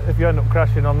if you end up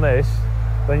crashing on this,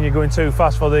 then you're going too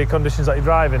fast for the conditions that you're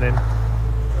driving in.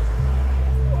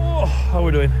 Oh, how are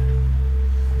we doing?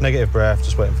 Negative breath,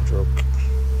 just waiting for drug.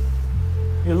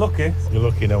 You're lucky. You're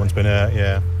lucky no one's been hurt,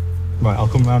 yeah. Right, I'll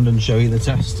come round and show you the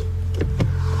test.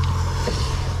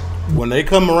 When they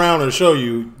come around and show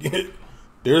you,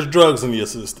 there's drugs in your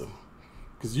system.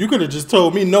 Because you could have just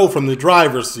told me no from the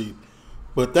driver's seat.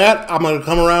 But that, I'm going to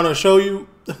come around and show you,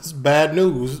 that's bad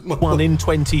news. 1 in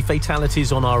 20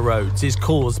 fatalities on our roads is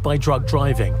caused by drug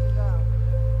driving.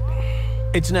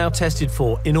 It's now tested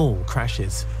for in all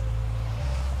crashes.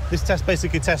 This test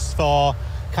basically tests for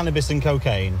cannabis and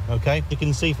cocaine, okay? You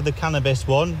can see for the cannabis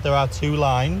one, there are 2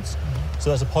 lines.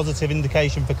 So that's a positive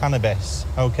indication for cannabis,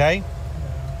 okay?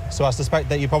 So I suspect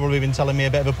that you've probably been telling me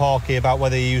a bit of a porky about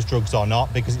whether you use drugs or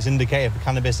not, because it's indicated for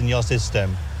cannabis in your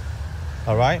system.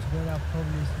 All right?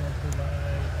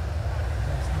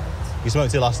 You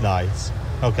smoked it last night?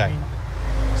 Okay.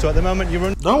 So at the moment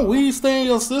you're Don't weed stay in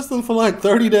your system for like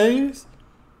 30 days?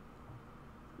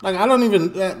 Like, I don't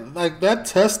even, that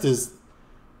test is,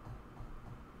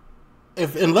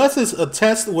 unless it's a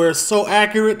test where it's so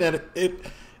accurate that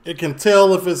it can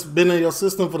tell if it's been in your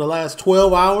system for the last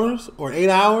 12 hours or 8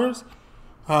 hours,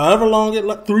 however long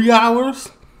 3 hours,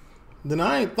 then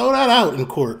I ain't throw that out in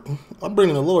court. I'm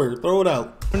bringing a lawyer. Throw it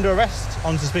out. Under arrest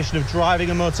on suspicion of driving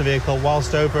a motor vehicle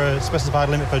whilst over a specified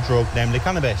limit for a drug, namely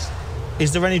cannabis.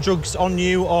 Is there any drugs on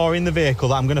you or in the vehicle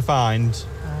that I'm going to find?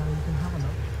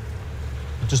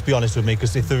 Just be honest with me,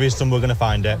 because if there is some, we're going to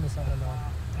find it. I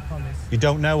promise. You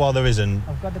don't know while there isn't.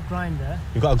 I've got the grinder.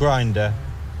 You've got a grinder.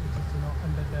 Which is,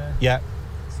 under the Yeah.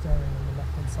 steering on the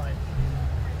left-hand side.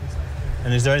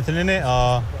 And is there anything in it,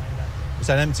 or it's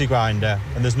an empty grinder,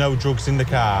 and there's no drugs in the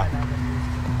car?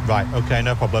 Right, okay,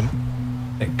 no problem.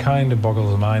 It kind of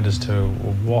boggles the mind as to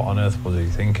what on earth was he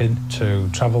thinking to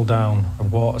travel down a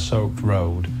water-soaked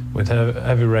road with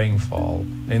heavy rainfall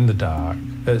in the dark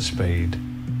at speed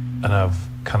and have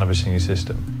cannabis in your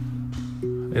system.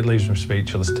 It leaves him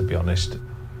speechless, to be honest.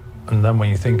 And then when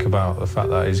you think about the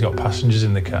fact that he's got passengers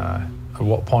in the car, at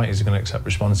what point is he going to accept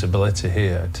responsibility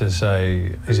here to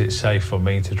say, is it safe for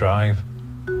me to drive?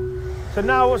 So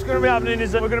now what's going to be happening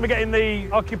is that we're going to be getting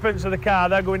the occupants of the car,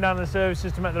 they're going down to the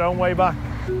services to make their own way back.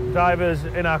 Drivers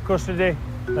in our custody,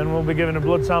 and we'll be given a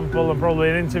blood sample and probably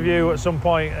an interview at some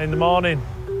point in the morning.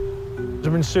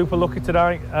 I've been super lucky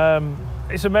tonight.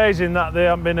 It's amazing that there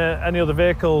haven't been any other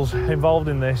vehicles involved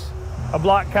in this. A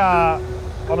black car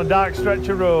on a dark stretch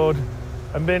of road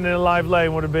and being in a live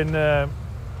lane would have been a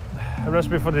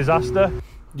recipe for disaster.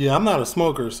 Yeah, I'm not a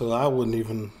smoker, so I wouldn't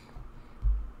even...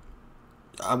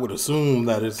 I would assume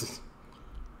that it's...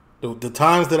 The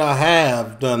times that I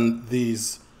have done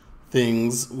these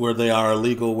things where they are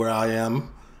illegal where I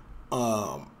am,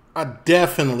 I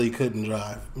definitely couldn't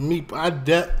drive.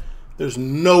 There's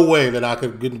no way that I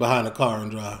could get behind a car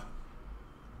and drive.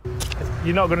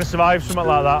 You're not going to survive something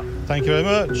like that. Thank you very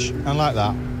much. And like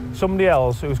that. Somebody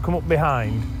else who's come up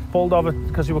behind, pulled over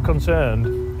because you were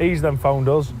concerned, he's then phoned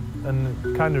us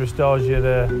and kind of restores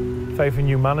your faith in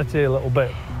humanity a little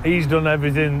bit. He's done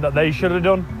everything that they should have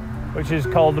done, which is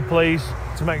called the police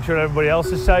to make sure everybody else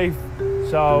is safe.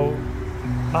 So,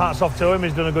 my hat's off to him,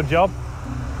 he's done a good job.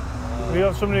 Have you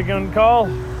got somebody you can call?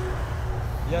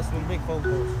 Yes, we'll make phone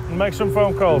calls. We'll make some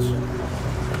phone calls.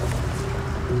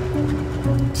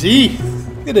 Gee,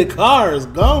 look at the car is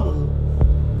gone.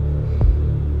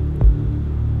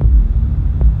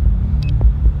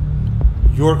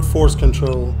 York Force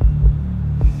Control.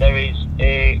 There is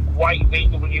a white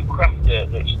VW Crafter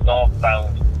that's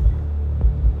northbound.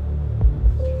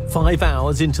 5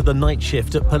 hours into the night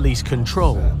shift at police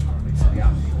control. A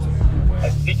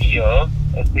video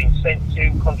has been sent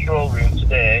to control room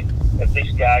today of this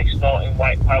guy snorting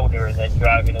white powder and then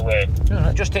driving away.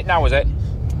 Just it now, is it?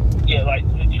 Yeah, like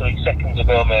literally seconds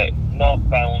ago, mate.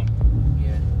 Northbound.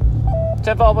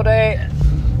 10-4,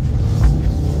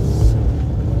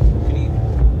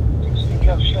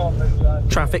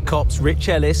 Traffic cops Rich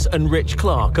Ellis and Rich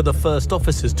Clark are the first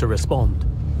officers to respond.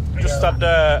 Just had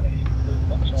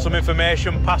some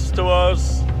information passed to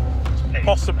us,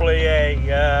 possibly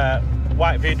a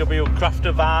white VW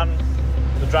Crafter van.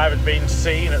 The driver's been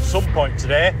seen at some point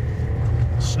today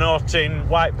snorting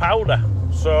white powder.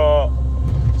 So,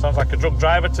 sounds like a drug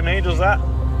driver to me, does that?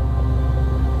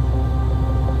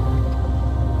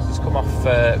 This has come off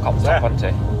cop's top, hasn't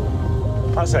it?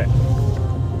 That's it.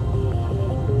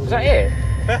 Is that it?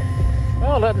 Yeah.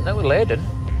 Oh, that was laden.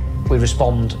 We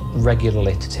respond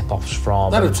regularly to tip-offs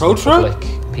from That a tow truck?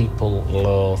 public. People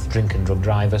loathe drink and drug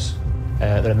drivers.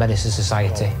 They're a menace to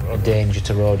society, a danger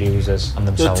to road users and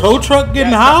The themselves. tow truck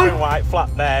getting Yeah, high? black and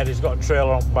white flatbed. He's got a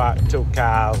trailer on back, 2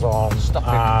 cars on,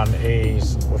 and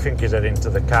we think he's heading to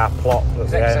the car plot at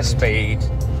It's the end. excess speed.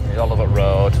 He's all over the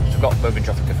road. So we've got moving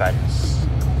traffic offence.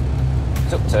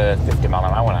 It's up to 50 mile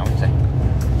an hour now, isn't it?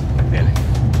 Really?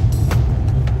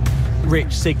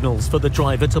 Rich signals for the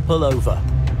driver to pull over.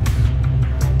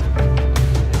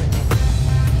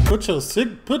 Put your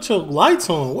lights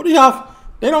on. What do y'all?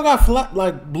 They don't got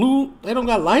blue. They don't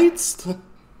got lights.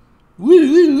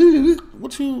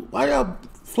 What you? Why y'all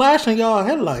flashing y'all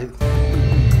headlights?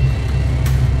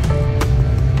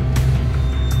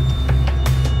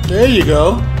 There you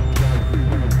go.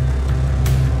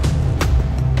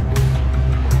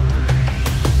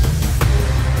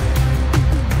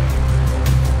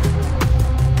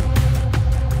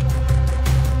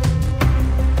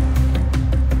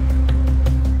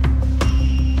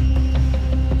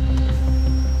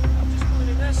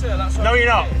 No, you're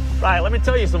not. Right, let me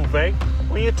tell you something.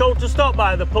 When you're told to stop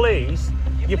by the police,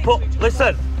 you put...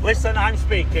 Listen, I'm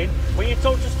speaking. When you're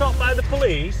told to stop by the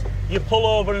police, you pull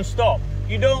over and stop.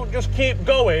 You don't just keep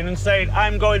going and say,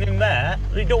 I'm going in there.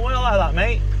 You don't work like that,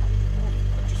 mate.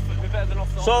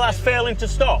 So that's failing to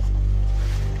stop.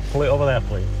 Pull it over there,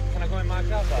 please. Can I go in my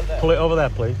car back there? Pull it over there,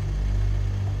 please.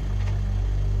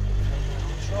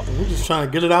 We're just trying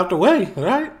to get it out the way,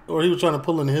 right? Or he was trying to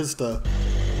pull in his stuff.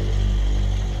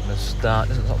 The start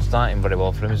doesn't stop starting very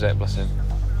well for him, is it? Bless him.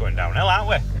 Going downhill, aren't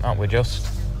we? Aren't we just?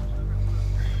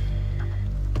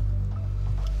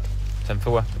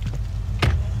 10-4.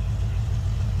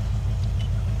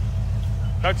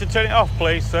 Like to turn it off,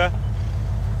 please, sir.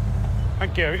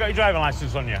 Thank you. Have you got your driving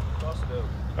licence on you? Of course I do.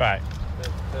 Right.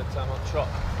 Third time on trot.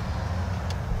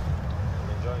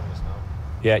 I'm enjoying this now.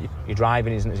 Yeah, your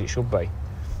driving isn't as it should be.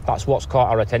 That's what's caught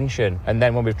our attention. And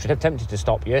then when we've attempted to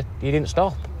stop you, you didn't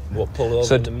stop. What, pull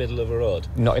over in the middle of a road?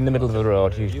 Not in the middle of the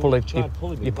road. You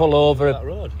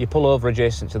pull over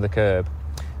adjacent to the curb.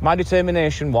 My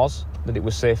determination was that it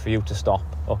was safe for you to stop.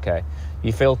 Okay.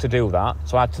 You failed to do that,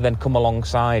 so I had to then come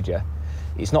alongside you.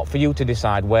 It's not for you to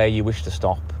decide where you wish to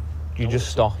stop. You just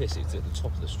stop. It's at the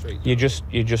top of the street. You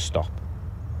just stop.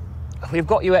 We've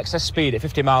got you excess speed at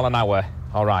 50 mile an hour.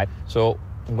 All right. So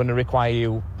I'm going to require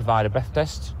you to provide a breath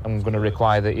test. I'm going to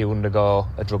require that you undergo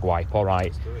a drug wipe. All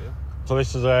right. So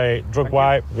this is a drug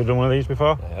wipe. Have you done one of these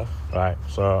before? Yeah. Right.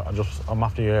 So I'm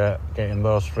after you getting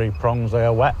those 3 prongs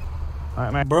there wet.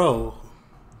 Right, mate. Bro,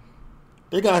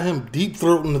 they got him deep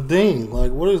throating the thing.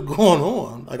 Like, what is going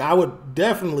on? Like, I would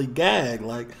definitely gag.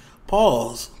 Like,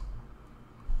 pause.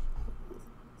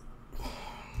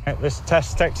 This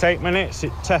test takes 8 minutes.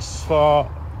 It tests for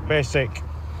basic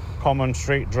common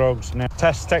street drugs.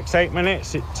 Test takes 8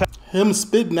 minutes. Him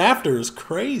spitting after is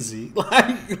crazy.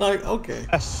 like okay.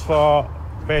 Tests for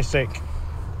basic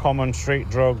common street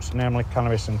drugs, namely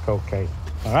cannabis and cocaine.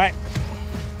 All right.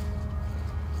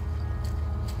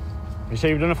 You say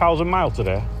you've done 1,000 miles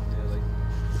today?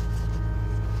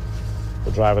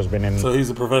 The driver's been in. So he's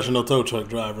a professional tow truck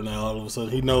driver now. All of a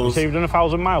sudden, he knows. You say you've done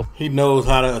 1,000 miles? He knows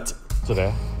how to.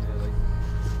 Today.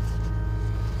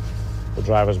 The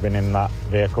driver's been in that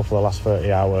vehicle for the last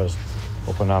 30 hours,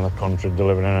 up and down the country,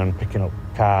 delivering and picking up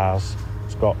cars.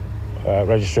 It's got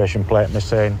registration plate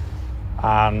missing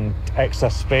and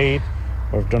excess speed.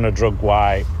 We've done a drug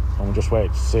wipe. I'm just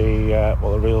waiting to see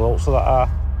what the results of that are.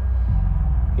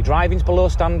 Your driving's below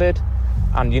standard,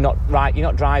 and you're not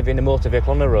driving a motor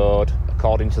vehicle on the road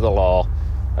according to the law.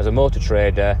 As a motor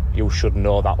trader, you should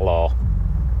know that law.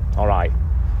 All right.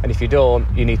 And if you don't,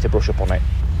 you need to brush up on it.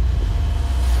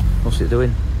 What's it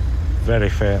doing? Very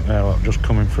faint there, look, just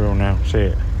coming through now. See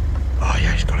it? Oh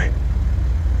yeah, he's got it.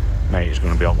 Mate, he's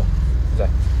going to be on one.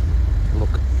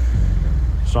 Look.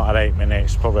 It's not at 8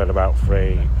 minutes, probably at about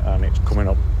 3, and it's coming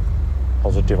up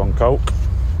positive on coke.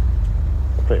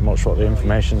 Pretty much what the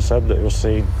information said, that you'll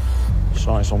see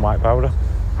snorting some white powder.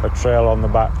 A trail on the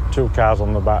back, 2 cars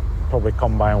on the back, probably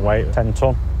combined weight 10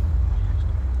 tonne.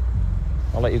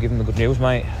 I'll let you give him the good news,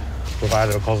 mate.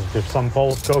 Provided a positive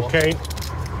sample of cocaine.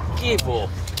 Give up.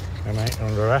 Yeah, mate, you're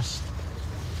under arrest.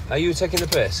 Are you taking the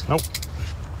piss? Nope.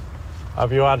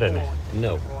 Have you had any?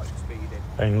 No.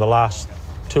 In the last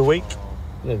 2 weeks?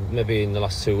 Maybe in the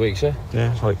last 2 weeks, yeah?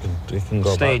 Yeah, so it can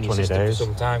go Stay back in your 20 system days. for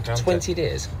some time, can't 20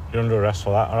 days? You're under arrest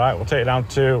for that, all right? We'll take you down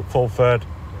to Fulford,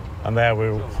 and there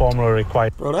we formally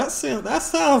require... Bro, that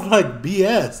sounds like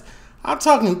BS.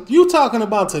 You talking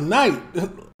about tonight.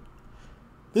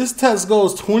 This test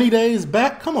goes 20 days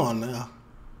back? Come on now.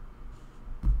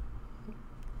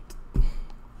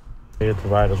 Here to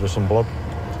provide us with some blood.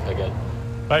 Again.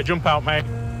 Right, jump out, mate.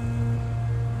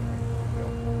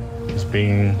 He's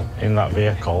been in that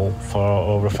vehicle for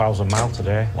over 1,000 miles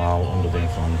today while under the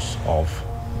influence of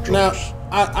drugs. Now,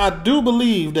 I do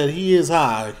believe that he is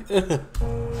high.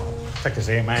 Take a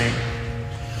seat, mate.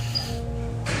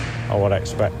 I would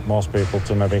expect most people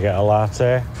to maybe get a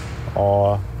latte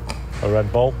or a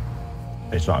Red Bull.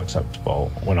 It's not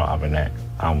acceptable. We're not having it.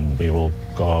 And we will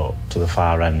go to the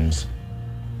far ends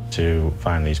to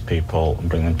find these people and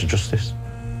bring them to justice.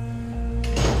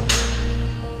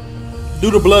 Do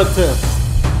the blood test.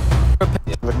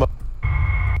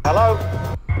 Hello?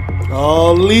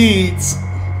 All leads.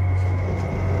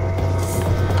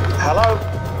 Hello?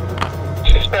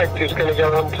 Suspect is going to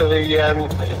go on to the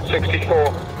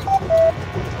 64.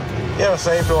 Yeah,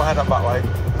 safe. We'll head up that way.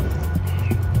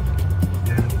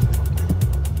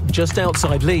 Just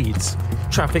outside Leeds,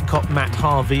 traffic cop Matt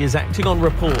Harvey is acting on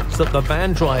reports that the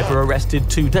van driver arrested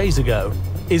 2 days ago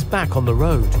is back on the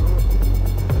road.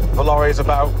 The lorry is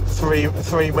about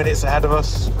three minutes ahead of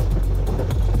us.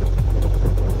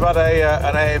 We've had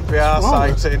an ANPR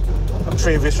sighting. A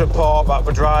previous report about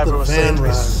the driver was seen to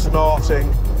be snorting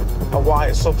a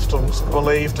white substance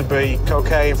believed to be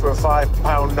cocaine for a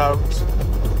 £5 note,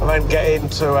 and then get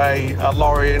into a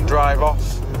lorry and drive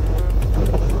off.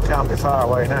 Can't be far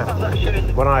away now.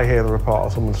 When I hear the report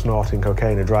of someone snorting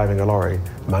cocaine and driving a lorry,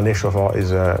 my initial thought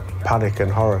is panic and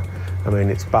horror. I mean,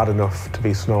 it's bad enough to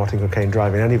be snorting cocaine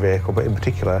driving any vehicle, but in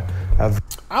particular...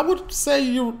 I would say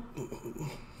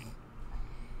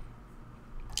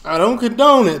I don't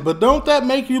condone it, but don't that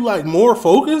make you, like, more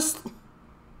focused?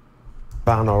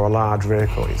 Van or a large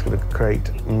vehicle, it's going to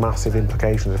create massive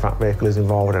implications if that vehicle is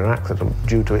involved in an accident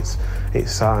due to its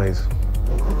size.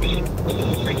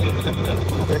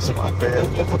 This might be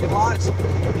it. Fucking lights.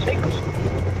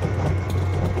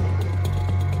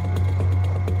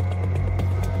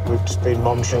 We've just been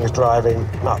monitoring his driving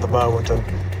at the moment, and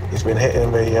he's been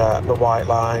hitting the white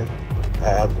line.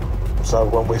 So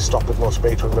when we stop him or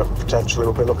speak to him, potentially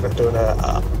we'll be looking at doing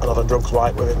another drugs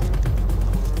wipe with him.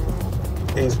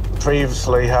 He's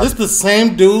previously had... This the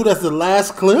same dude as the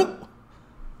last clip?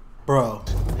 Bro.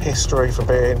 History for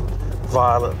being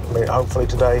violent. I mean, hopefully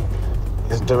today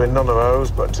he's doing none of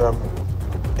those, but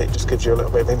it just gives you a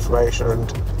little bit of information,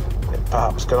 and it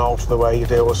perhaps can alter the way you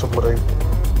deal with somebody.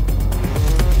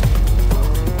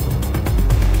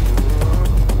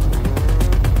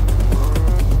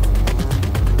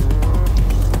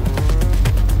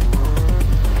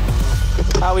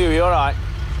 How are you? You all right?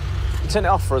 Turn it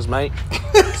off for us, mate.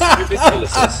 It's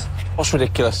ridiculous, this. What's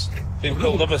ridiculous? Been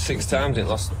pulled over 6 times in the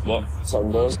last, what,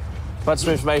 7 days? I've had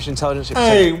some information intelligence.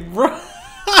 Hey, bro.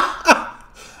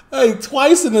 Hey,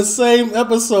 twice in the same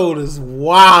episode is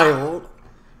wild.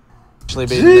 Actually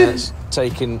been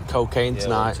taking cocaine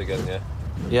tonight. Again, yeah.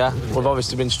 Yeah, we've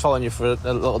obviously been following you for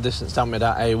a little distance down with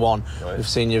that A1. Right. We've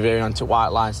seen you veering onto white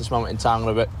lines this moment in time.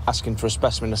 We're asking for a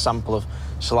specimen, a sample of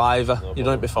saliva. You've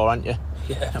done it before, haven't you?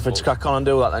 Yeah. If we just crack on and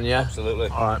do that, then yeah. Absolutely.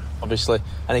 All right. Obviously,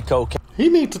 any cocaine. He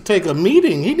need to take a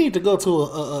meeting. He need to go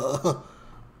to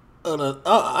an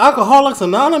Alcoholics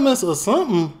Anonymous or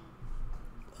something.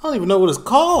 I don't even know what it's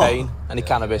called. Any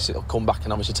cannabis, it'll come back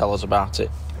and obviously tell us about it.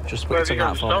 Just put it in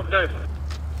that phone.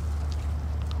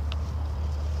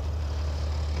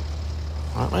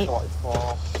 All right, mate.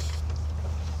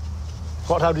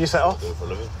 What time did you set off?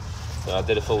 I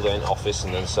did a full day in office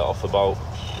and then set off about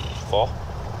 4.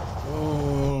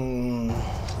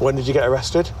 When did you get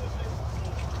arrested?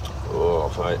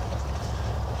 Oh, right.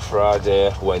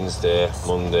 Friday, Wednesday,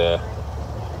 Monday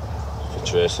for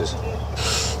traces.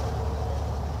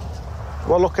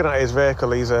 Well, looking at his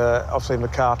vehicle, he's obviously in the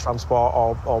car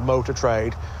transport or motor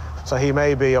trade, so he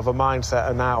may be of a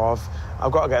mindset now of,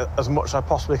 I've got to get as much as I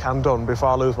possibly can done before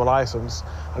I lose my licence,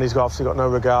 and he's obviously got no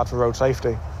regard for road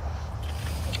safety.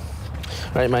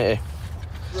 Right, matey.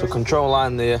 So control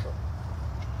line there.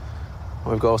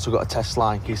 We've also got a test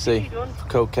line, can you see, for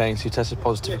cocaine. So you tested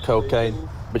positive for cocaine.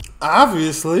 But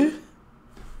obviously,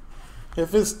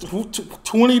 if it's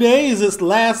 20 days, it's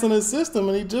last in his system,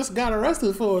 and he just got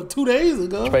arrested for 2 days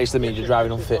ago. Which basically means you're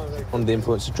driving unfit under the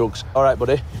influence of drugs. All right,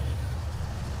 buddy.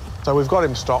 So we've got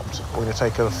him stopped. We're going to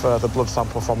take a further blood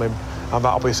sample from him, and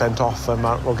that'll be sent off, and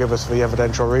that will give us the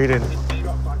evidential reading.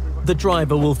 The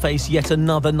driver will face yet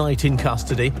another night in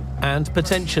custody and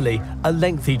potentially a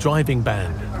lengthy driving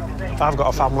ban. I've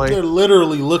got a family. They're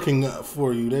literally looking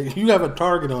for you. You have a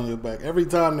target on your back. Every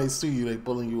time they see you, they're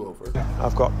pulling you over.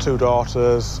 I've got 2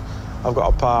 daughters. I've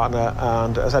got a partner,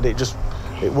 and as I said,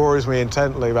 it worries me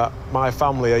intently that my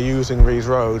family are using these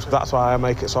roads. That's why I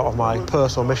make it sort of my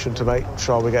personal mission to make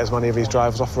sure we get as many of these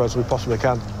drivers off the roads as we possibly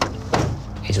can.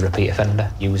 He's a repeat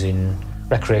offender, using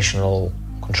recreational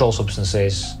controlled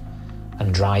substances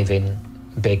and driving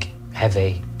big,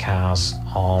 heavy cars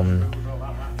on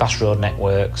fast road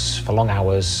networks for long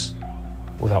hours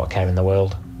without a care in the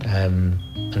world. And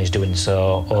he's doing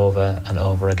so over and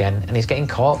over again. And he's getting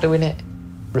caught doing it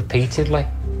repeatedly.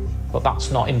 But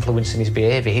that's not influencing his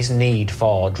behaviour. His need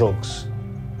for drugs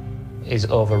is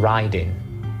overriding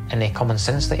any common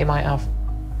sense that he might have.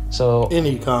 So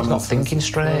he's not thinking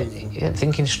straight. He ain't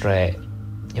thinking straight.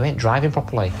 You ain't driving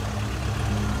properly.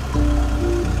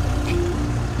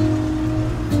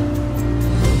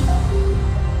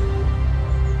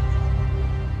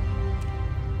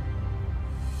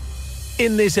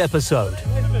 In this episode,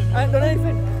 I ain't done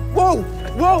anything. Whoa!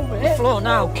 Whoa! On the floor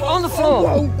now. On the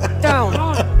floor. Whoa. Down.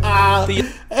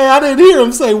 Hey, I didn't hear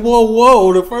him say whoa,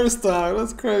 whoa the first time.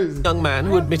 That's crazy. The young man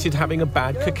who admitted having a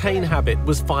bad cocaine habit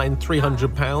was fined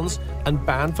 £300 and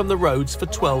banned from the roads for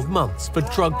 12 months for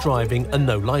drug driving and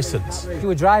no licence. If you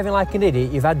were driving like an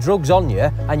idiot, you've had drugs on you,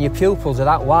 and your pupils are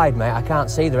that wide, mate, I can't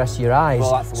see the rest of your eyes.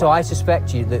 Well, so I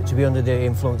suspect you to be under the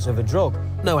influence of a drug.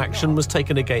 No action was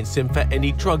taken against him for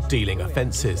any drug dealing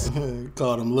offences.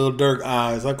 Called him Lil Durk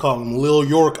eyes. I call him Lil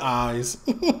York eyes.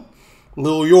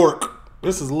 Lil York.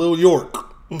 This is Lil York.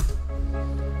 So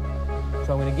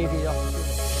I'm going to give you the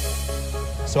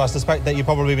opportunity. So I suspect that you've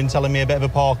probably been telling me a bit of a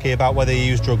porky about whether you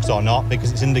use drugs or not,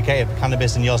 because it's indicated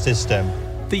cannabis in your system.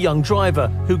 The young driver,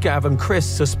 who Gav and Chris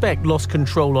suspect lost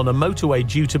control on a motorway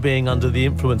due to being under the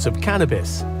influence of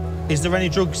cannabis. Is there any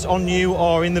drugs on you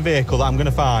or in the vehicle that I'm going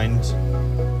to find?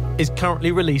 Is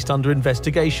currently released under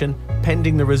investigation,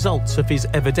 pending the results of his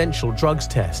evidential drugs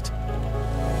test.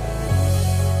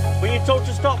 When you're told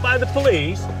to stop by the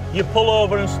police, you pull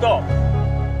over and stop.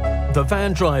 the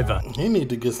van driver. He need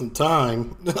to get some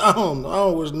time. I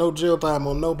don't wish no jail time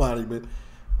on nobody, but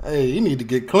hey, he need to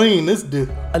get clean, this dude.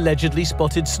 Allegedly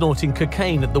spotted snorting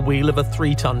cocaine at the wheel of a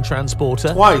 3-ton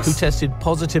transporter. Twice. Who tested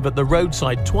positive at the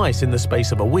roadside twice in the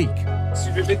space of a week. It's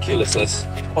ridiculous, this.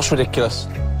 What's ridiculous?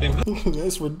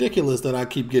 It's ridiculous that I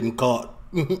keep getting caught.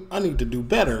 I need to do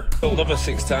better. Another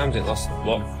 6 times in last,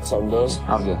 what, 7 days?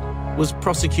 Have you? Was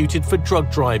prosecuted for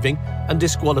drug driving and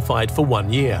disqualified for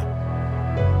 1 year.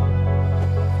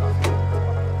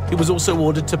 He was also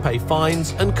ordered to pay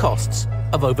fines and costs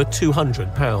of over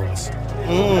 £200.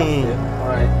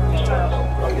 Alright.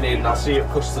 What you need, and I'll see you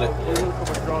at custody.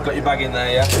 Got your bag in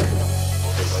there, yeah?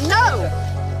 No!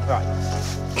 Right.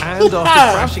 And after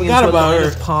crashing into a line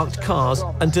of parked cars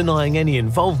and denying any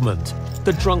involvement,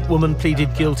 the drunk woman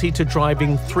pleaded guilty to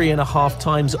driving 3.5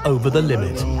 times over the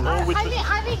limit. I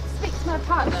need to speak to my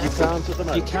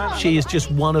partner. You can't. She is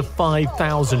just one of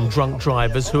 5,000 drunk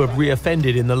drivers who have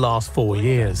reoffended in the last 4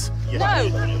 years. No!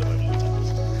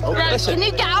 Can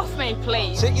you get off me,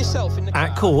 please? Sit yourself in the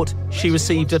At court, she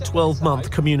received a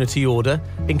 12-month community order,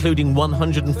 including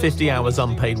 150 hours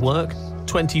unpaid work,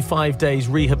 25 days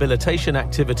rehabilitation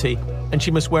activity, and she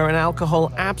must wear an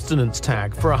alcohol abstinence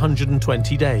tag for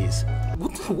 120 days.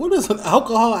 What is an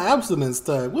alcohol abstinence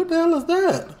tag? What the hell is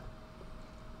that?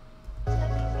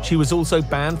 She was also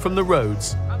banned from the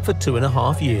roads for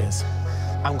 2.5 years.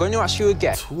 I'm going to ask you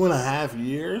again. 2.5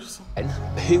 years?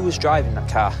 Who was driving that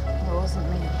car? It wasn't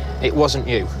me. It wasn't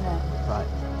you? No. Right.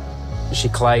 She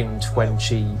claimed when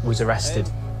she was arrested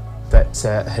that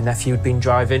her nephew had been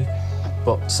driving,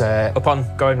 but upon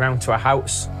going round to her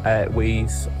house,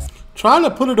 we've... Trying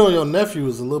to put it on your nephew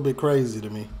is a little bit crazy to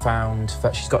me. Found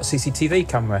that she's got a CCTV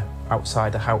camera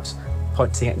outside the house,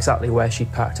 pointing exactly where she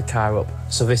parked her car up.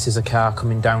 So this is a car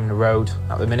coming down the road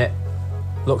at the minute.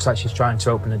 Looks like she's trying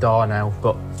to open the door now,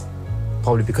 but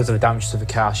probably because of the damage to the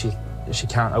car, she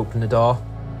can't open the door.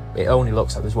 It only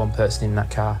looks like there's one person in that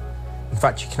car. In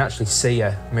fact, you can actually see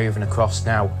her moving across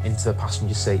now into the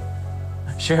passenger seat.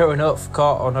 Sure enough,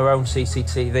 caught on her own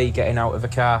CCTV getting out of the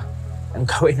car and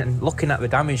going and looking at the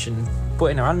damage and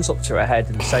putting her hands up to her head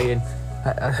and saying,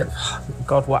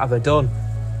 God, what have I done?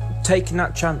 Taking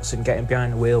that chance and getting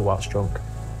behind the wheel whilst drunk,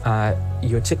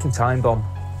 you're a ticking time bomb.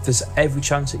 There's every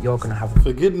chance that you're going to have a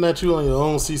Forgetting that you on your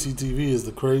own CCTV is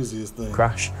the craziest thing.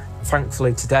 crash.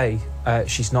 Thankfully today,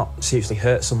 she's not seriously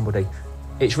hurt somebody.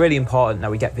 It's really important that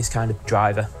we get this kind of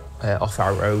driver off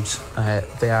our roads.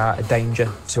 They are a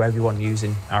danger to everyone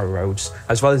using our roads,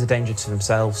 as well as a danger to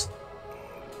themselves.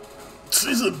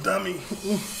 She's a dummy.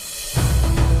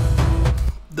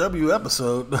 W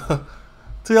episode.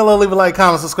 TLO, leave a like,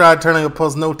 comment, subscribe, turn on your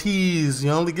post notifications.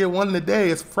 You only get one a day.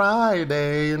 It's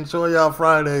Friday. Enjoy y'all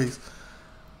Fridays.